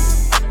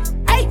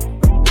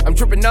 I'm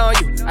tripping on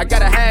you, I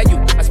gotta have you,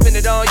 I spend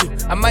it on you,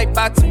 I might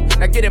buy two,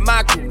 now get in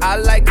my crew. I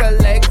like her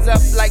legs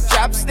up like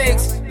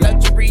chopsticks,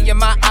 luxury in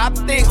my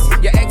optics,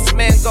 your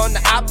ex-man's on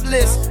the op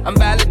list, I'm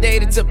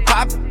validated to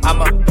pop, I'm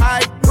a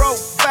high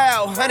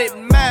profile,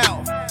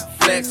 100-mile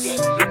flex,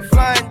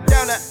 flying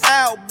down the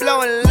aisle,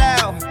 blowing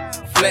loud,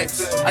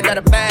 flex, I got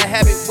a bad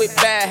habit with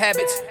bad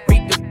habits,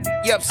 beat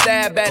the up,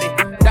 stab at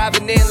it,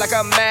 diving in like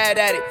I'm mad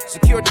at it,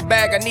 secure the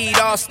bag, I need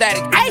all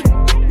static, hey!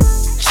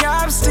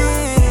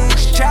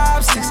 Chopsticks,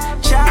 chopsticks,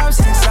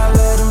 chopsticks. I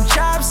love them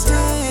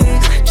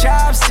chopsticks,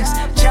 chopsticks,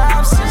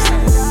 chopsticks.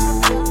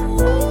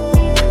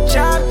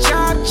 Chop,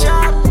 chop,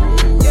 chop,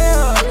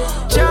 yeah.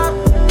 Chop,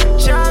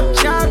 chop,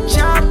 chop,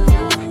 chop.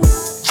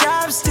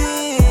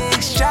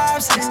 Chopsticks,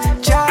 chopsticks,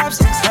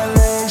 chopsticks. I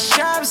love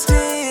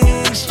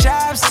chopsticks,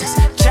 chopsticks,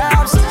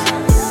 chopsticks.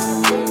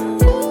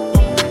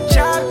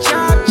 Chop, chop,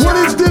 chop. What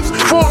is this?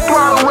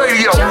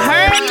 Radio. You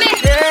heard me?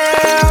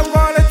 Yeah, I'm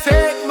gonna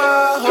take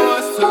my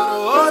horse to the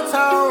old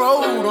town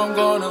road. I'm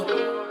gonna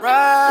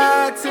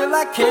ride till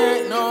I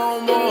can't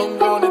no more. I'm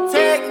gonna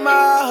take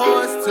my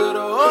horse to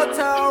the old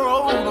town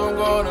road. I'm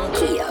gonna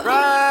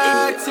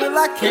ride till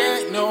I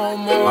can't no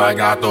more. I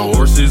got the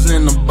horses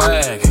in the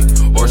bag,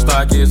 horse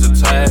stock is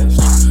attached.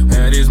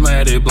 Head is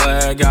matted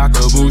black, got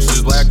the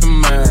bushes black to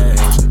match.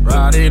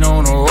 Riding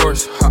on a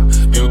horse, ha,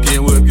 you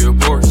can whip your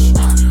Porsche.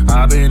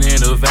 I been in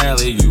the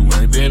valley, you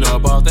ain't been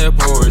up off that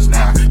porch.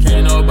 Now,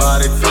 can't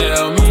nobody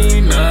tell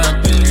me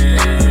nothing.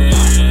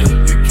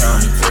 You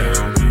can't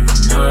tell me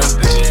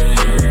nothing.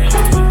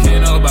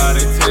 Can't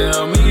nobody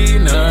tell me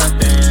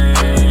nothing.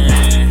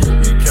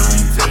 You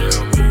can't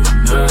tell me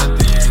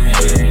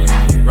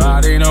nothing.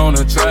 Riding on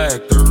a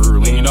tractor,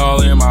 lean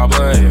all in my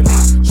blood.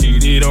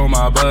 Cheated on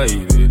my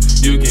baby,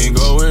 you can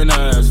go and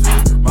ask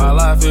me. My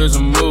life is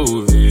a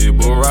movie,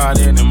 bull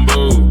riding in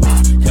boots.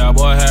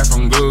 Cowboy hat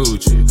from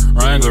Gucci,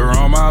 Wrangler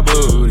on my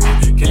booty.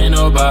 Can't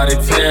nobody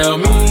tell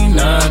me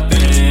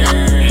nothing.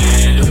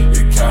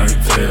 You can't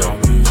tell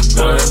me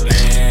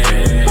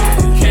nothing.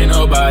 Can't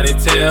nobody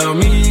tell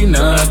me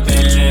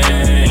nothing.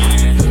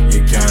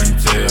 You can't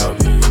tell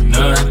me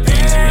nothing.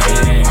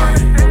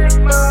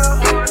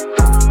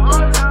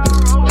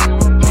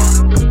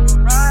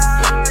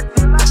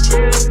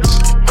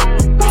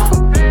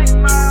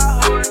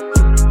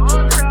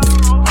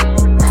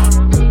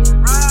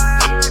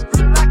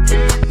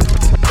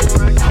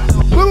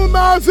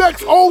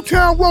 X, Old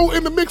Town Road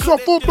in the mix on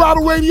Full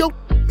Throttle Radio.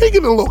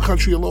 Making it a little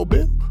country a little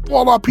bit. For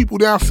all our people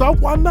down south,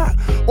 why not?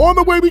 On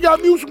the way, we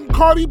got music from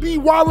Cardi B,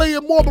 Wale,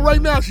 and more, but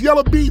right now it's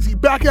Yella Beezy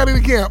back at it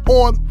again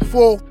on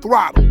Full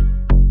Throttle.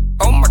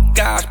 Oh my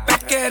gosh,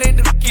 back at it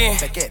again.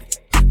 Back at it.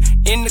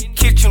 In the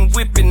kitchen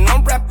whipping,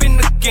 I'm rapping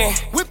again.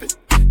 Whip it.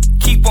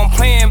 Keep on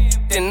playing,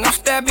 then I'm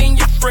stabbing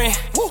your friend.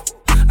 Woo.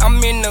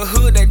 I'm in the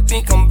hood, they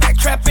think I'm back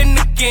trapping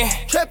again.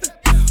 Trapping.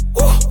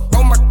 Woo.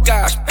 Oh my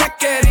gosh,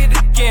 back at it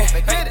again.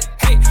 Back at it.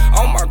 Hey,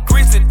 on my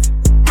grizzly,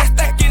 that's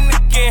stacking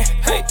again.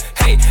 Hey,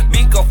 hey,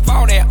 big up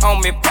all that on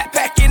me,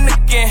 backpacking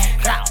again.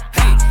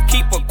 Hey,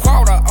 keep a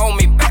quarter on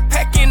me,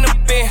 backpacking the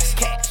Benz.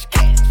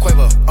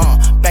 Quavo,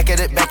 back at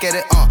it,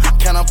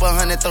 count up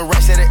 100, throw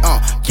racks at it,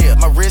 yeah,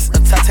 my wrist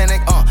a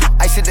Titanic,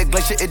 ice at the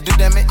glacier, it do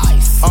damage,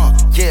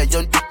 yeah,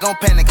 your gon'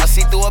 panic, I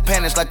see through a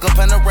panic like a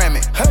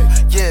panoramic, hey,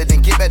 yeah,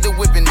 then get back to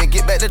whipping, then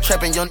get back to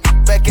trapping, your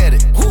back at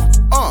it,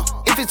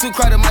 if it's too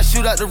crowded, might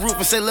shoot out the roof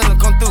and say let them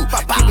come through,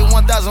 keep it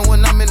 1,000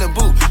 when I'm in the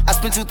booth, I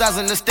spend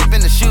 2,000 to step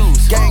in the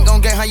shoes, gang gon'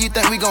 gang, how you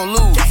think we gon'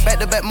 lose, back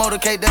to back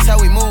motorcade, that's how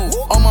we move,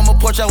 on mama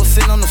porch, I was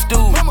sitting on the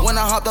stool, when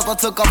I hopped up, I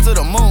took off to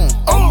the moon,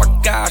 oh my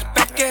gosh,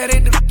 back at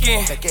it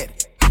again. Back at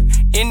it.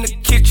 In the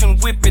kitchen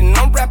whipping,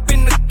 I'm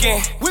rapping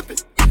again. Whip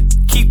it.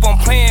 Keep on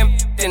playing,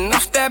 then I'm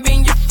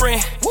stabbing your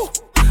friend. Woo.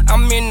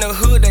 I'm in the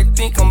hood, they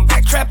think I'm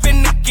back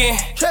trapping again.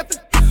 Trapping.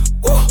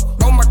 Woo.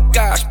 Oh my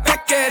gosh,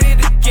 back at it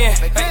again.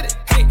 Back at it.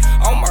 Hey,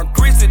 on my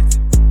grizzly,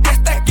 that's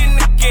stacking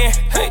again.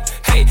 Hey,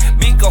 hey,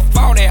 big up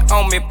all that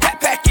on me,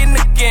 backpacking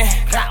again.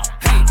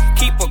 Hey,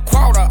 keep a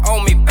quarter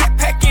on me,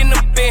 backpacking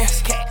the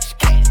Benz.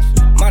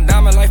 My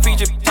diamond like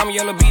feature, Tommy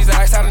Yellow Bees,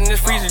 ice out in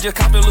this freezer, just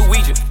cop the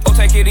Luigi. Oh,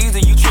 take it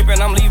easy, you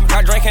trippin', I'm leaving.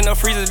 Got drink in the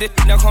freezer, this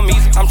now come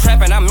easy. I'm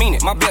trappin', I mean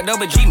it, my belt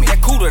double G me.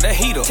 That cooler, that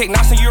heater, take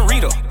knots in your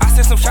reader. I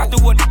sent some shot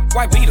through a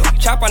white beater.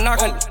 Chopper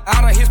knockin'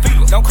 out of his feet.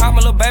 Don't call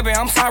me little baby,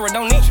 I'm sorry,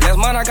 don't need you. Last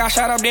month I got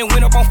shot up, then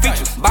went up on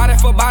features. Body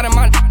for body,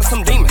 my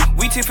some demon.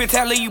 We tip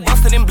tally, you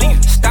busted and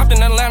bleeding. Stopped in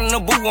Atlanta in the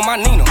booth with my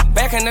Nina.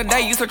 Back in the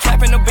day, used to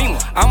trap in the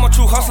Beamer. I'm a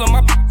true hustler, my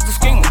the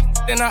schemer.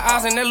 In her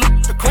eyes and that look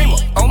the creamer.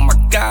 Oh my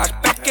gosh,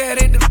 back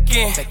at it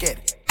again. Back at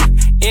it.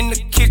 In the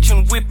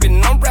kitchen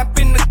whipping, I'm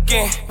rapping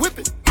again. Whip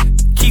it.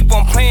 Keep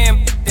on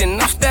playing,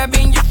 then I'm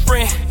stabbing your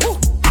friend. Woo.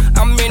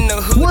 I'm in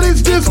the hood. What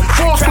is this?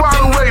 Full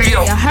Throttle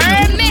Radio. You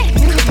heard me?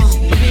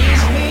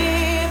 Tease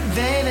me,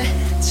 baby.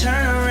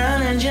 Turn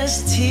around and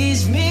just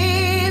tease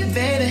me,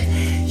 baby.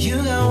 You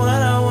got what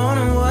I want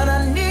and what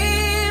I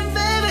need,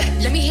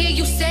 baby. Let me hear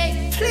you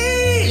say,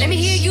 please. Let me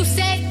hear you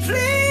say,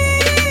 please.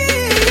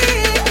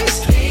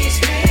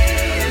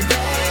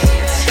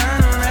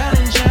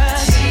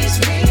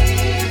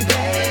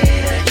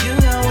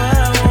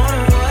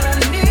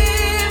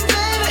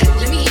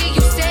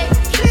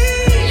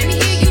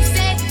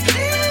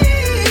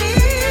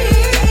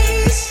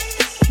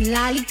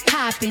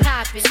 Poppin',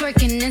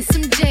 twerking in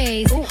some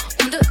J's on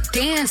the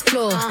dance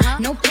floor.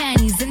 No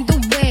panties in the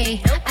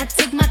way. I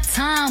take my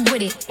time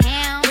with it.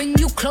 Bring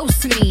you close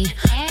to me.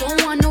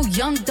 Don't want no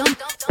young dumb.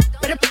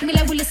 Better put me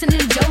like we listening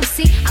to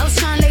Josie. I was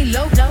trying to lay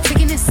low,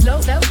 taking it slow.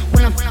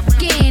 When I'm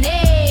fucking,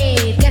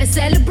 hey, gotta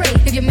celebrate.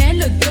 If your man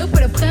look good,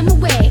 better put him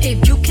away.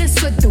 If you can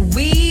sweat the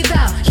weave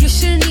out, you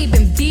shouldn't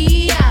even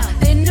be out.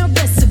 There no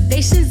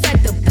reservations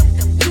at the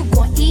you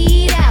gon'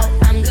 eat out.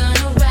 I'm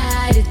gonna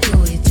ride it,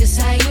 do it just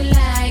how you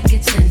like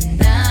it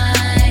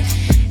tonight.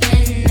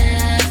 And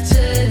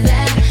after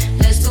that,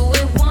 let's do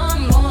it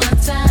one more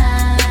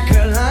time.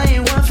 Girl, I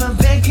ain't one for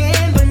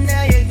begging, but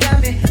now you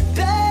got me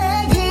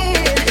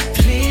begging.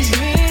 Please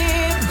me,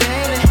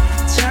 baby.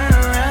 Turn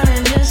around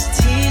and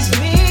just tease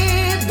me,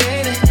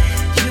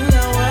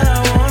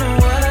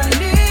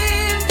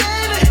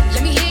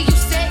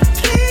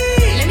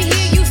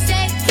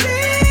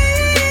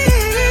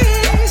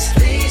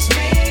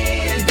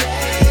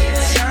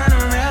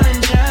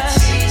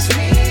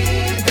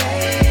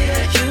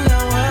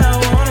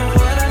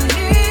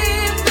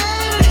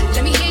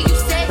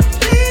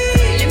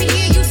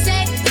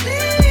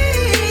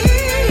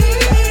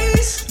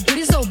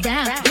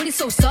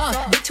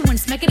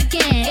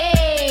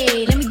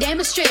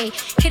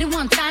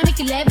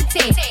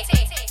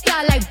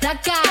 out like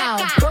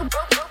blackout.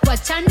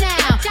 Watch out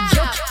now.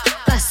 Yo,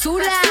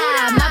 basura,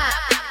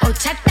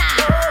 horchata.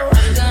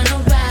 I'm gonna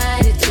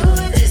ride it, do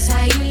it just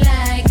how you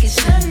like it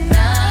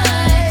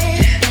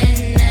tonight.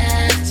 And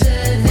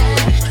after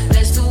that,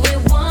 let's do it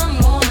one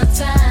more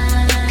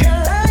time.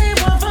 Girl, I ain't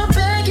one for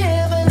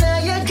begging, but now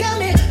you got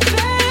me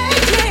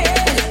begging.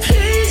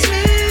 Please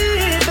me,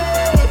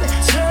 babe.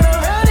 Turn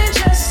around and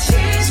just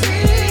tease me,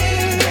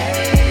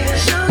 babe.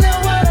 You know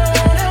what I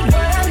want and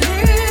what I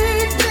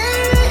need,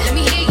 babe. Let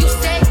me hear you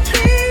say,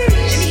 please.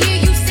 Let me hear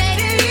you say,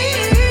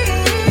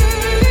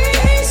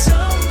 please. So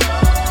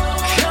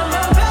come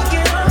on, back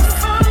it up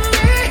for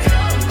me.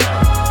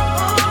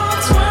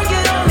 Twerk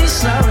it on me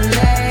slowly.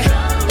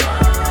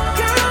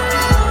 Girl,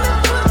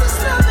 put this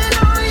loving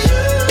on you.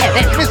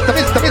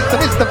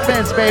 Mr.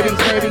 Vince, baby.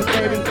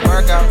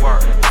 Work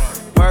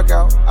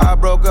out. I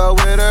broke up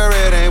with her,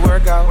 it ain't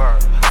work out.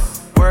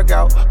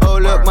 Oh,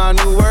 look, my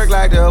new work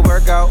like the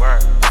workout.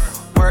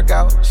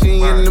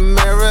 She in the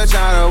mirror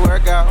tryna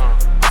work out.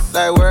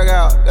 Like work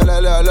out.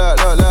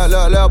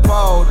 Look,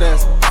 pole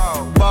dance.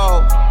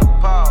 Pole.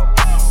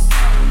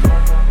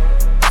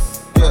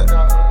 Yeah.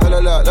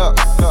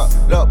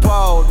 Look,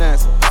 pole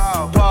dance.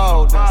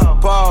 Pole.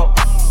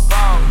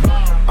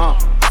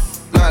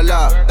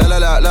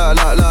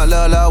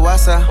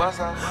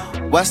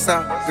 What's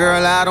up?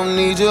 Girl, I don't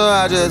need you,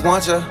 I just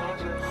want you.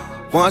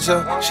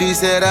 She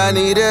said I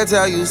need to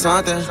tell you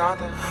something.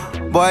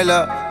 Boy,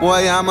 look,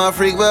 I'm a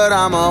freak, but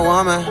I'm a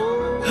woman.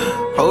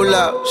 Hold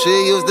up, she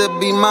used to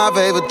be my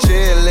favorite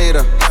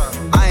cheerleader.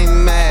 I ain't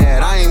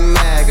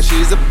mad, cause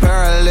she's a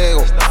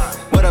paralegal.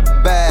 With a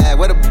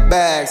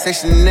bag, say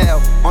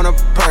Chanel on her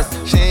purse.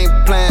 She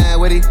ain't playing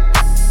with it.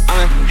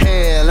 I'm in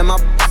hell in my.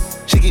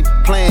 She keep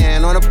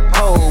playing on the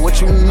pole.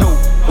 What you know?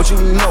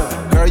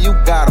 Girl, you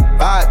got a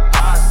vibe.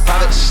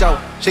 Private show,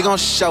 she gon'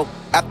 show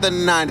after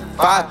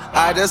 95.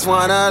 I just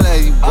wanna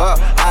lay you up.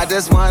 I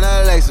just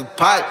wanna lay some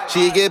pipe.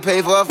 She get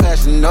paid for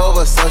Fashion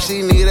Nova, so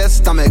she need a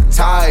stomach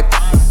type.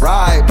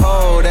 Right,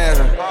 pole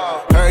dancer.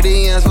 Her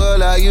DMs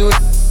full of you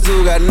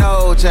who got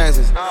no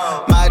chances.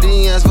 My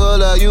DMs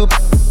full of you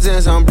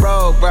and some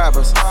broke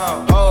rappers.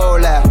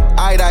 Hold up,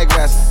 I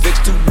digress. Fix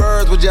two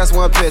birds with just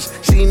one pitch.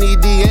 She need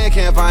D and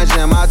can't find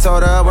Jim. I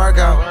told her work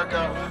out.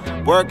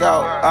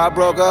 I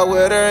broke up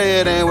with her,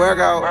 it ain't work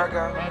out.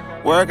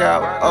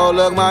 Oh,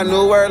 look, my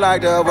new word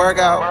like the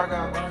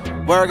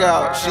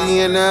workout. She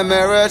in the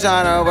mirror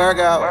tryna work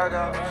out.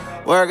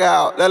 La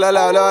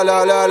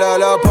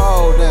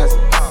pole dance.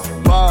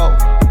 Pole.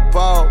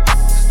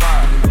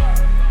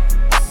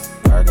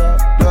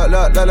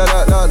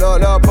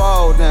 La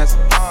pole dance.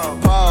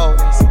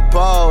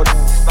 Pole.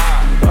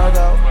 Work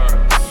out.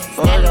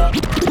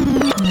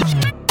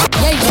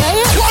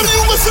 Why do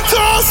you listen to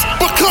us?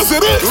 Because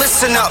it is.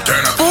 Listen up.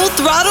 Full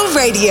Throttle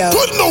Radio.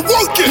 Putting the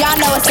work in. Y'all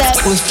know what's up.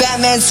 With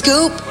Fatman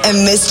Scoop and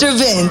Mr.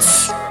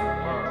 Vince.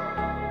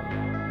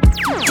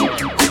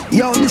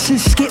 Yo, this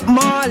is Skip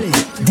Marley,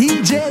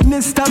 DJ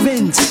Mr.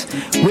 Vince,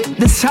 with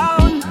the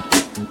sound.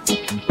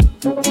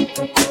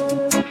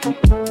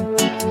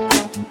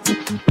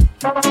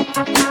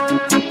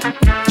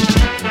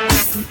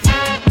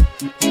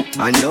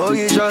 I know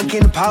you're drunk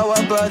in power,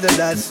 brother,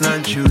 that's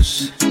not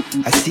juice.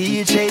 I see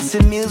you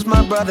chasing meals,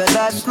 my brother,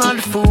 that's not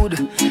food.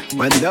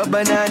 When the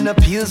banana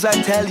peels, I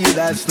tell you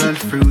that's not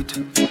fruit.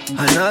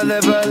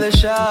 Another brother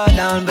shot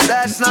down, but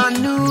that's not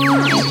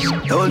news.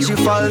 Don't you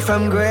fall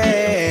from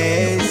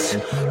grace,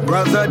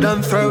 brother,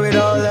 don't throw it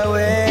all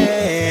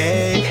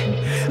away.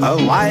 A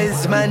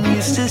wise man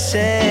used to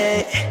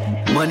say,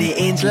 money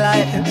ain't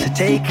life, so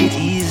take it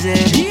easy.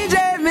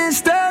 DJ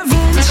Mr.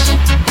 Vince,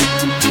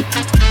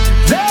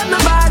 there's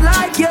nobody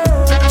like you.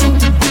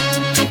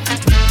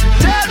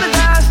 Tell me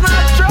that's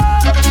not true.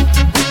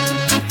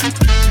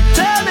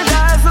 Tell me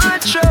that's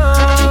not true.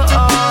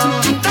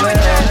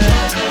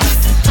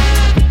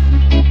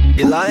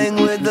 You're lying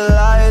with the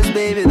liars,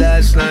 baby,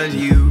 that's not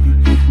you.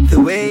 The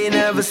way you're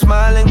never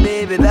smiling,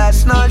 baby,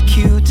 that's not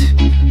cute.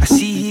 I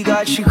see he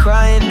got you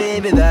crying,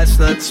 baby, that's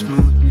not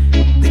smooth.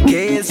 The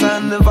chaos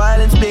and the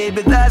violence,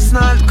 baby, that's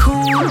not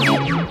cool.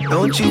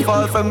 Don't you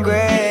fall from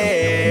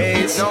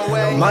grace. No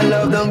way. My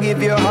love, don't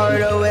give your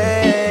heart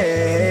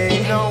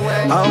away. No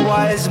way. A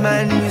wise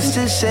man used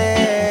to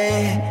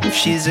say, if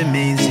she's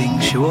amazing,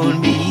 she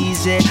won't be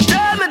easy.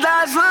 Tell me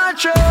that's not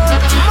true.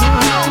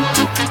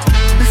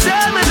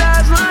 Tell me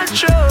that's not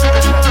true.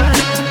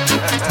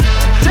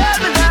 Tell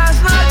me that's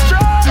not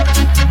true.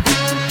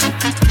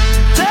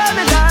 Tell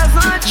me that's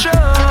not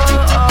true.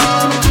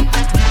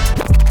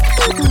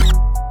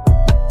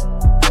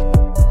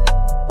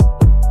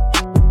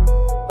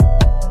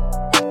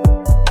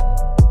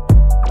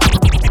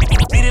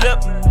 Speed it up.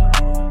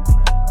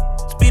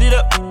 Speed it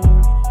up.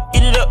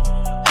 Eat it up.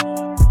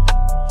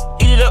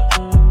 Eat it up.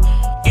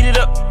 Eat it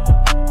up.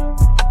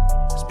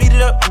 Speed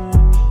it up.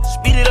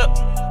 Speed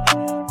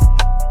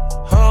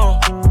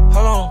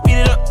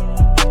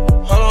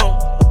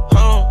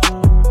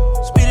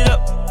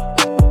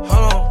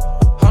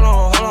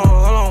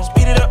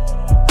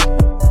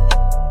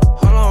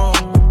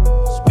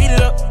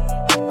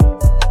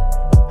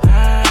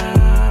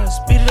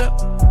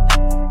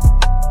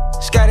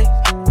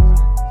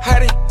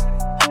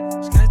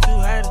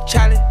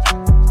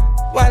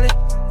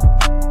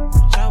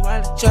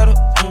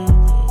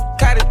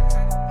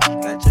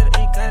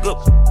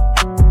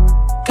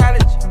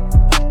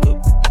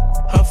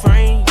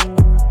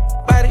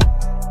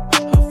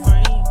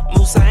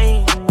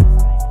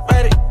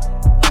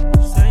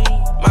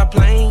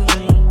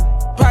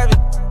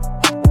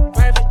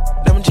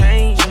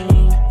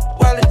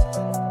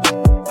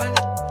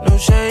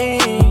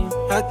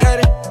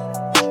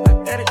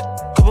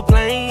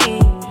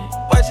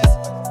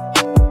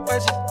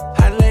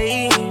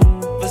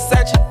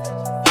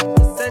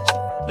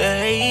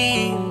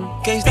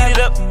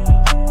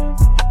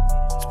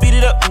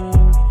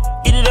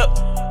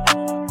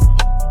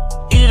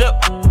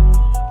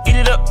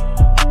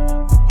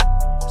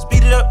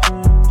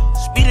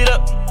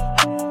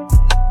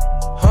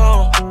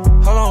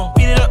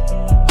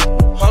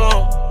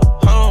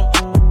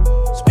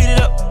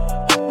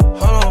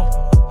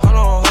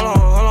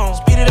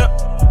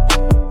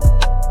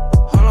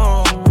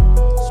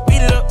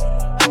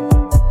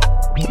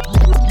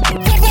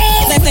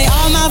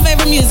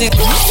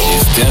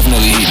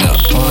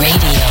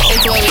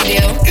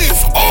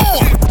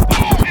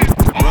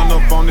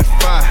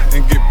 5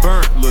 and get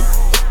burnt, look.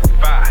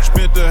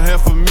 Spent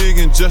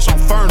 $500,000 just on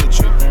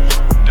furniture.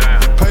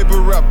 Damn.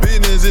 Paper rap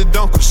business, it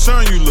don't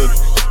concern you, look.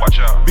 Watch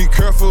out. Be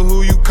careful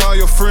who you call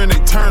your friend, they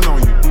turn on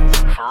you.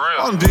 For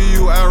real. I'm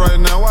DUI right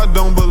now, I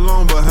don't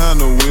belong behind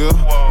the wheel.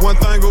 Whoa. One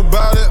thing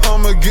about it,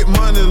 I'ma get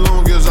money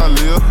long as I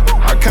live.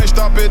 I can't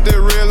stop at that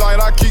red light,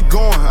 I keep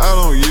going, I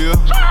don't yield.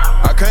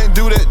 I can't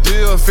do that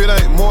deal if it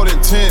ain't more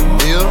than 10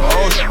 mil.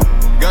 Oh,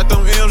 got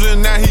them M's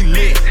and now he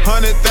lit.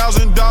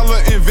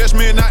 $100,000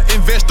 investment, I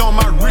invest on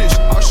my wrist.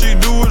 All she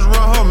do is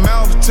run her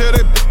mouth, tell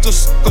that bitch to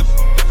suck.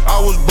 I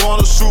was born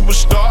a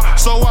superstar,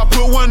 so I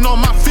put one on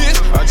my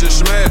fist. I just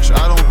smash,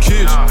 I don't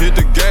kiss. Hit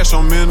the gas,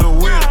 I'm in the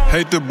wind.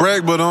 Hate to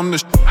brag, but I'm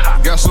the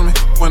got some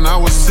when I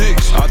was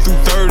 6. I threw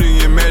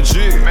 30 in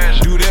magic.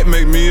 Do that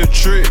make me a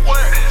trick.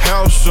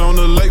 House on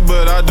the lake,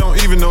 but I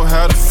don't even know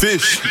how to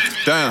fish.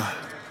 Damn.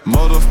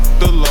 Motherfuck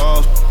the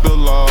law, the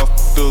law,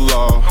 the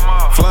law.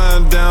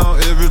 Flying down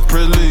every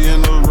Presley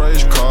in a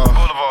race car.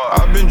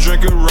 I've been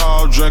drinking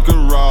raw,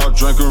 drinking raw,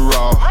 drinking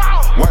raw.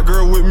 White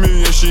girl with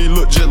me and she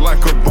look just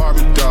like a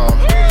Barbie doll.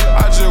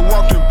 I just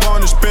walked in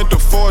Barney, spent the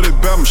 40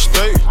 by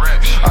mistake.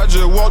 I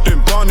just walked in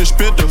Barney,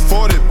 spent the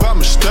 40 by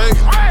mistake.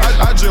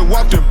 I just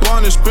walked in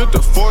Barney, spent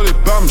the 40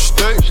 by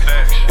mistake.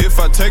 If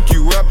I take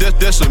you out,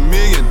 that's $1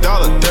 million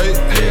date.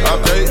 I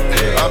pay,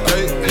 I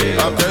pay, I pay,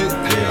 I pay,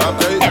 I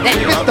pay.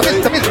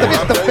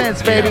 Mr.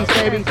 Vince, baby.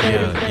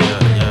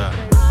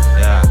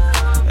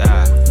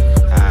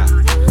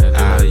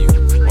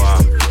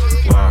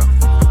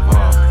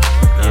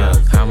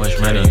 How much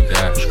money you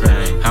got?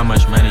 How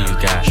much money you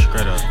got?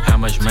 How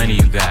much money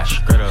you got?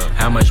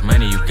 How much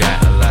money you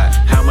got? A lot.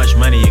 How much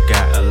money you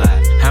got? A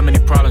lot. How many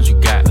problems you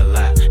got? A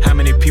lot. How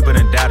many people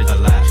done doubted you? A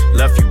lot.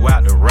 Left you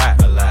out to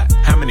rot? A lot.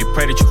 How many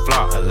pray that you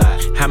flop? A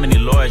lot. How many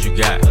lawyers you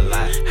got? A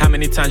lot. How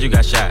many times you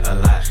got shot? A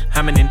lot.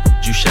 How many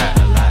you shot?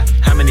 A lot.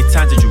 How many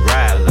times did you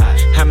ride? A lot.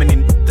 How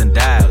many done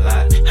died? A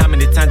lot. How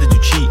many times did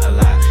you cheat? A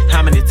lot.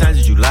 How many times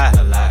did you lie?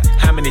 A lot.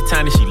 How many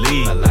times did she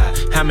leave? A lot.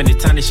 How many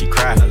times did she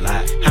cry? A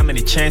lot. How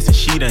many chances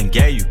she done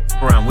gave you?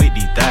 Around with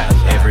these thighs.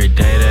 Every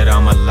day that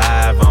I'm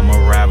alive,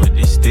 I'ma ride with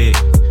this stick.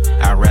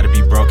 I'd rather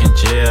be broke in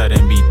jail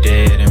than be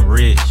dead and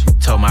rich.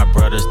 Told my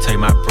brothers take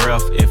my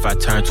breath if I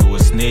turn to a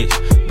snitch.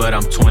 But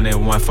I'm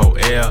 21 for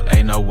L,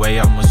 ain't no way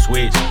I'ma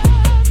switch.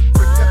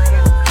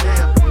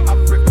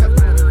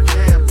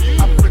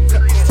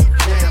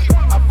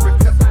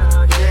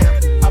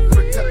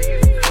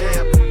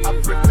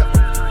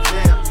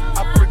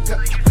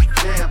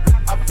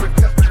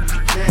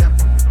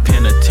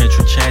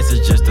 Penitentiary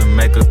chances just to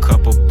make a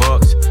couple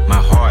bucks. My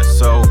heart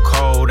so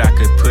cold I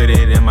could put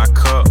it in my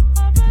cup.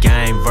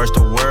 Game versus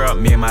the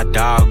world, me and my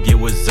dog, it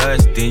was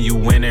us. Then you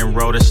went and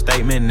wrote a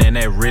statement and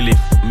that really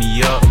f***ed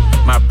me up.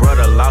 My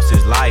brother lost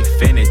his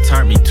life and it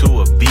turned me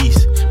to a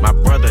beast. My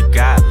brother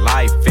got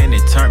life and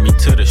it turned me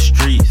to the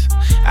streets.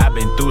 I've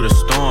been through the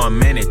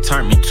storm and it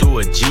turned me to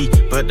a G.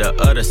 But the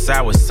other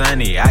side was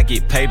sunny, I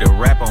get paid to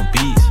rap on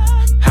beats.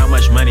 How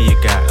much money you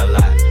got? A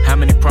lot. How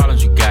many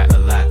problems you got? A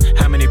lot.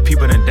 How many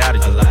people done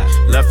doubted you? A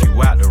lot. Left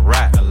you out to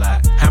rot? A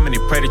lot. How many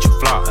pray that you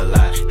flop? A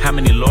lot. How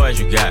many lawyers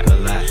you got? A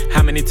lot.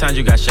 How many times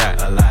you got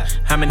shot? A lot.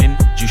 How many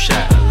you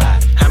shot? A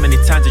lot. How many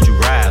times did you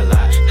ride? A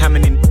lot. How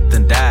many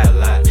done died? A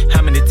lot.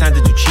 How many times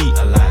did you cheat?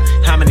 A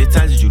lot. How many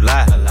times did you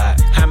lie? A lot.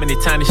 How many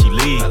times did she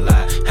leave? A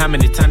lot. How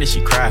many times did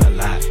she cry? A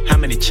lot. How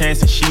many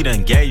chances she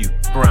done gave you?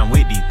 Around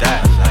with these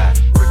thighs? A lot.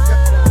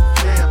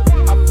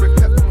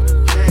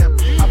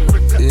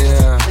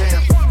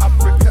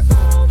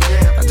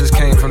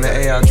 From the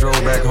A, I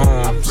drove back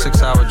home,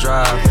 6-hour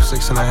drive,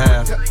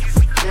 6.5.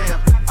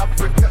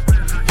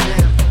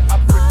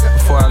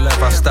 Before I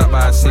left, I stopped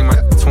by and seen my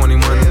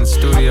 21 in the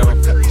studio.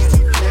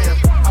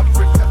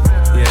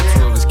 He had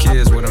 2 of his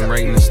kids with him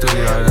right in the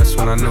studio. That's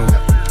when I knew.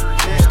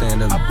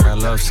 Stand up, I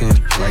love seeing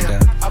like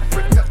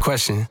that.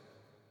 Question.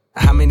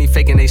 How many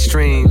faking they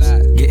streams,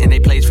 getting they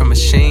plays from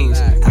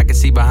machines? I can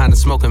see behind the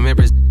smoke and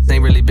mirrors, they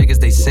ain't really big as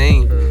they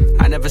seem.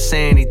 I never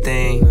say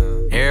anything,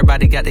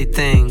 everybody got their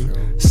thing.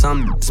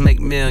 Some niggas make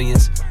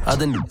millions,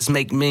 other niggas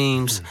make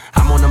memes.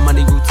 I'm on a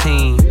money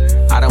routine,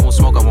 I don't want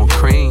smoke, I want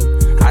cream.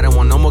 I don't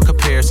want no more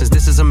comparisons,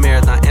 this is a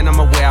marathon. And I'm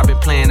aware I've been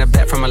playing a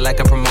bet from a lack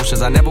of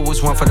promotions. I never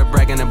was one for the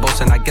bragging and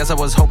boasting. I guess I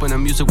was hoping the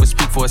music would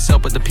speak for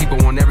itself, but the people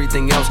want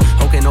everything else.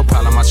 Okay, no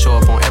problem, I show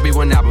up on every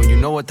one album. You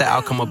know what the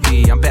outcome will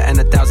be. I'm betting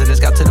 1,000, it's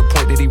got to the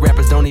point that these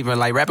rappers don't even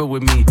like rapping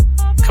with me.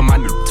 Come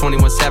on,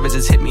 21 Savage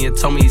just hit me and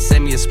told me he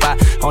sent me a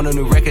spot on a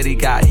new record he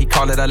got. He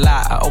called it a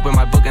lie. I opened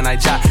my book and I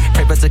jot.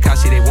 Pray for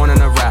Takashi, they wanting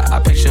a rap. I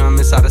picture him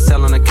inside a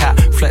cell on a cot,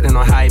 reflecting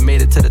on how he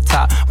made it to the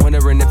top,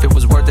 wondering if it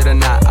was worth it or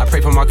not. I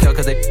pray for Markel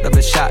cause they up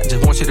his shot.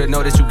 Just want you to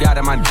know that you got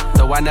it, my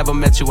though I never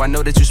met you, I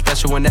know that you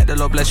special and that the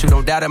Lord bless you.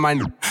 Don't doubt it,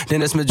 my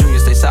Dennis Smith Jr.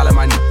 Stay solid,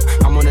 my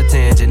I'm on a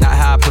tangent, not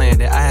how I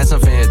planned it. I had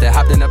some fans that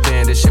hopped in a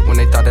band this shit when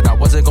they thought that I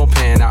wasn't gon'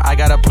 pan. Now I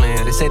got a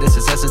plan. They say the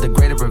success is the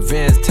greatest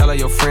revenge. Tell all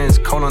your friends,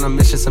 call on a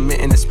mission,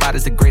 submitting the spot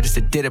is the greatest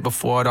that did it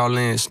before it all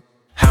ends.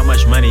 How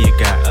much money you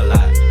got? A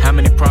lot. How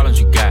many problems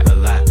you got? A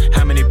lot.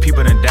 How many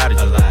people done doubted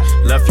you? A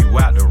lot. Left you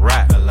out to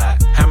rot? A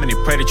lot. How many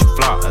many pray that you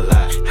flop? A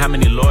lot. How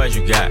many lawyers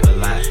you got? A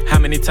lot. How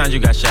many times you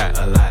got shot?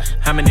 A lot.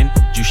 How many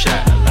you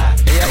shot? A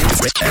lot.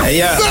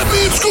 Yeah.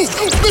 Fatman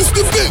Scoop,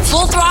 Mr. Vince.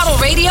 Full Throttle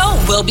Radio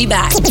will be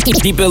back.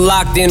 Keep it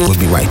locked in. We'll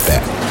be right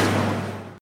back.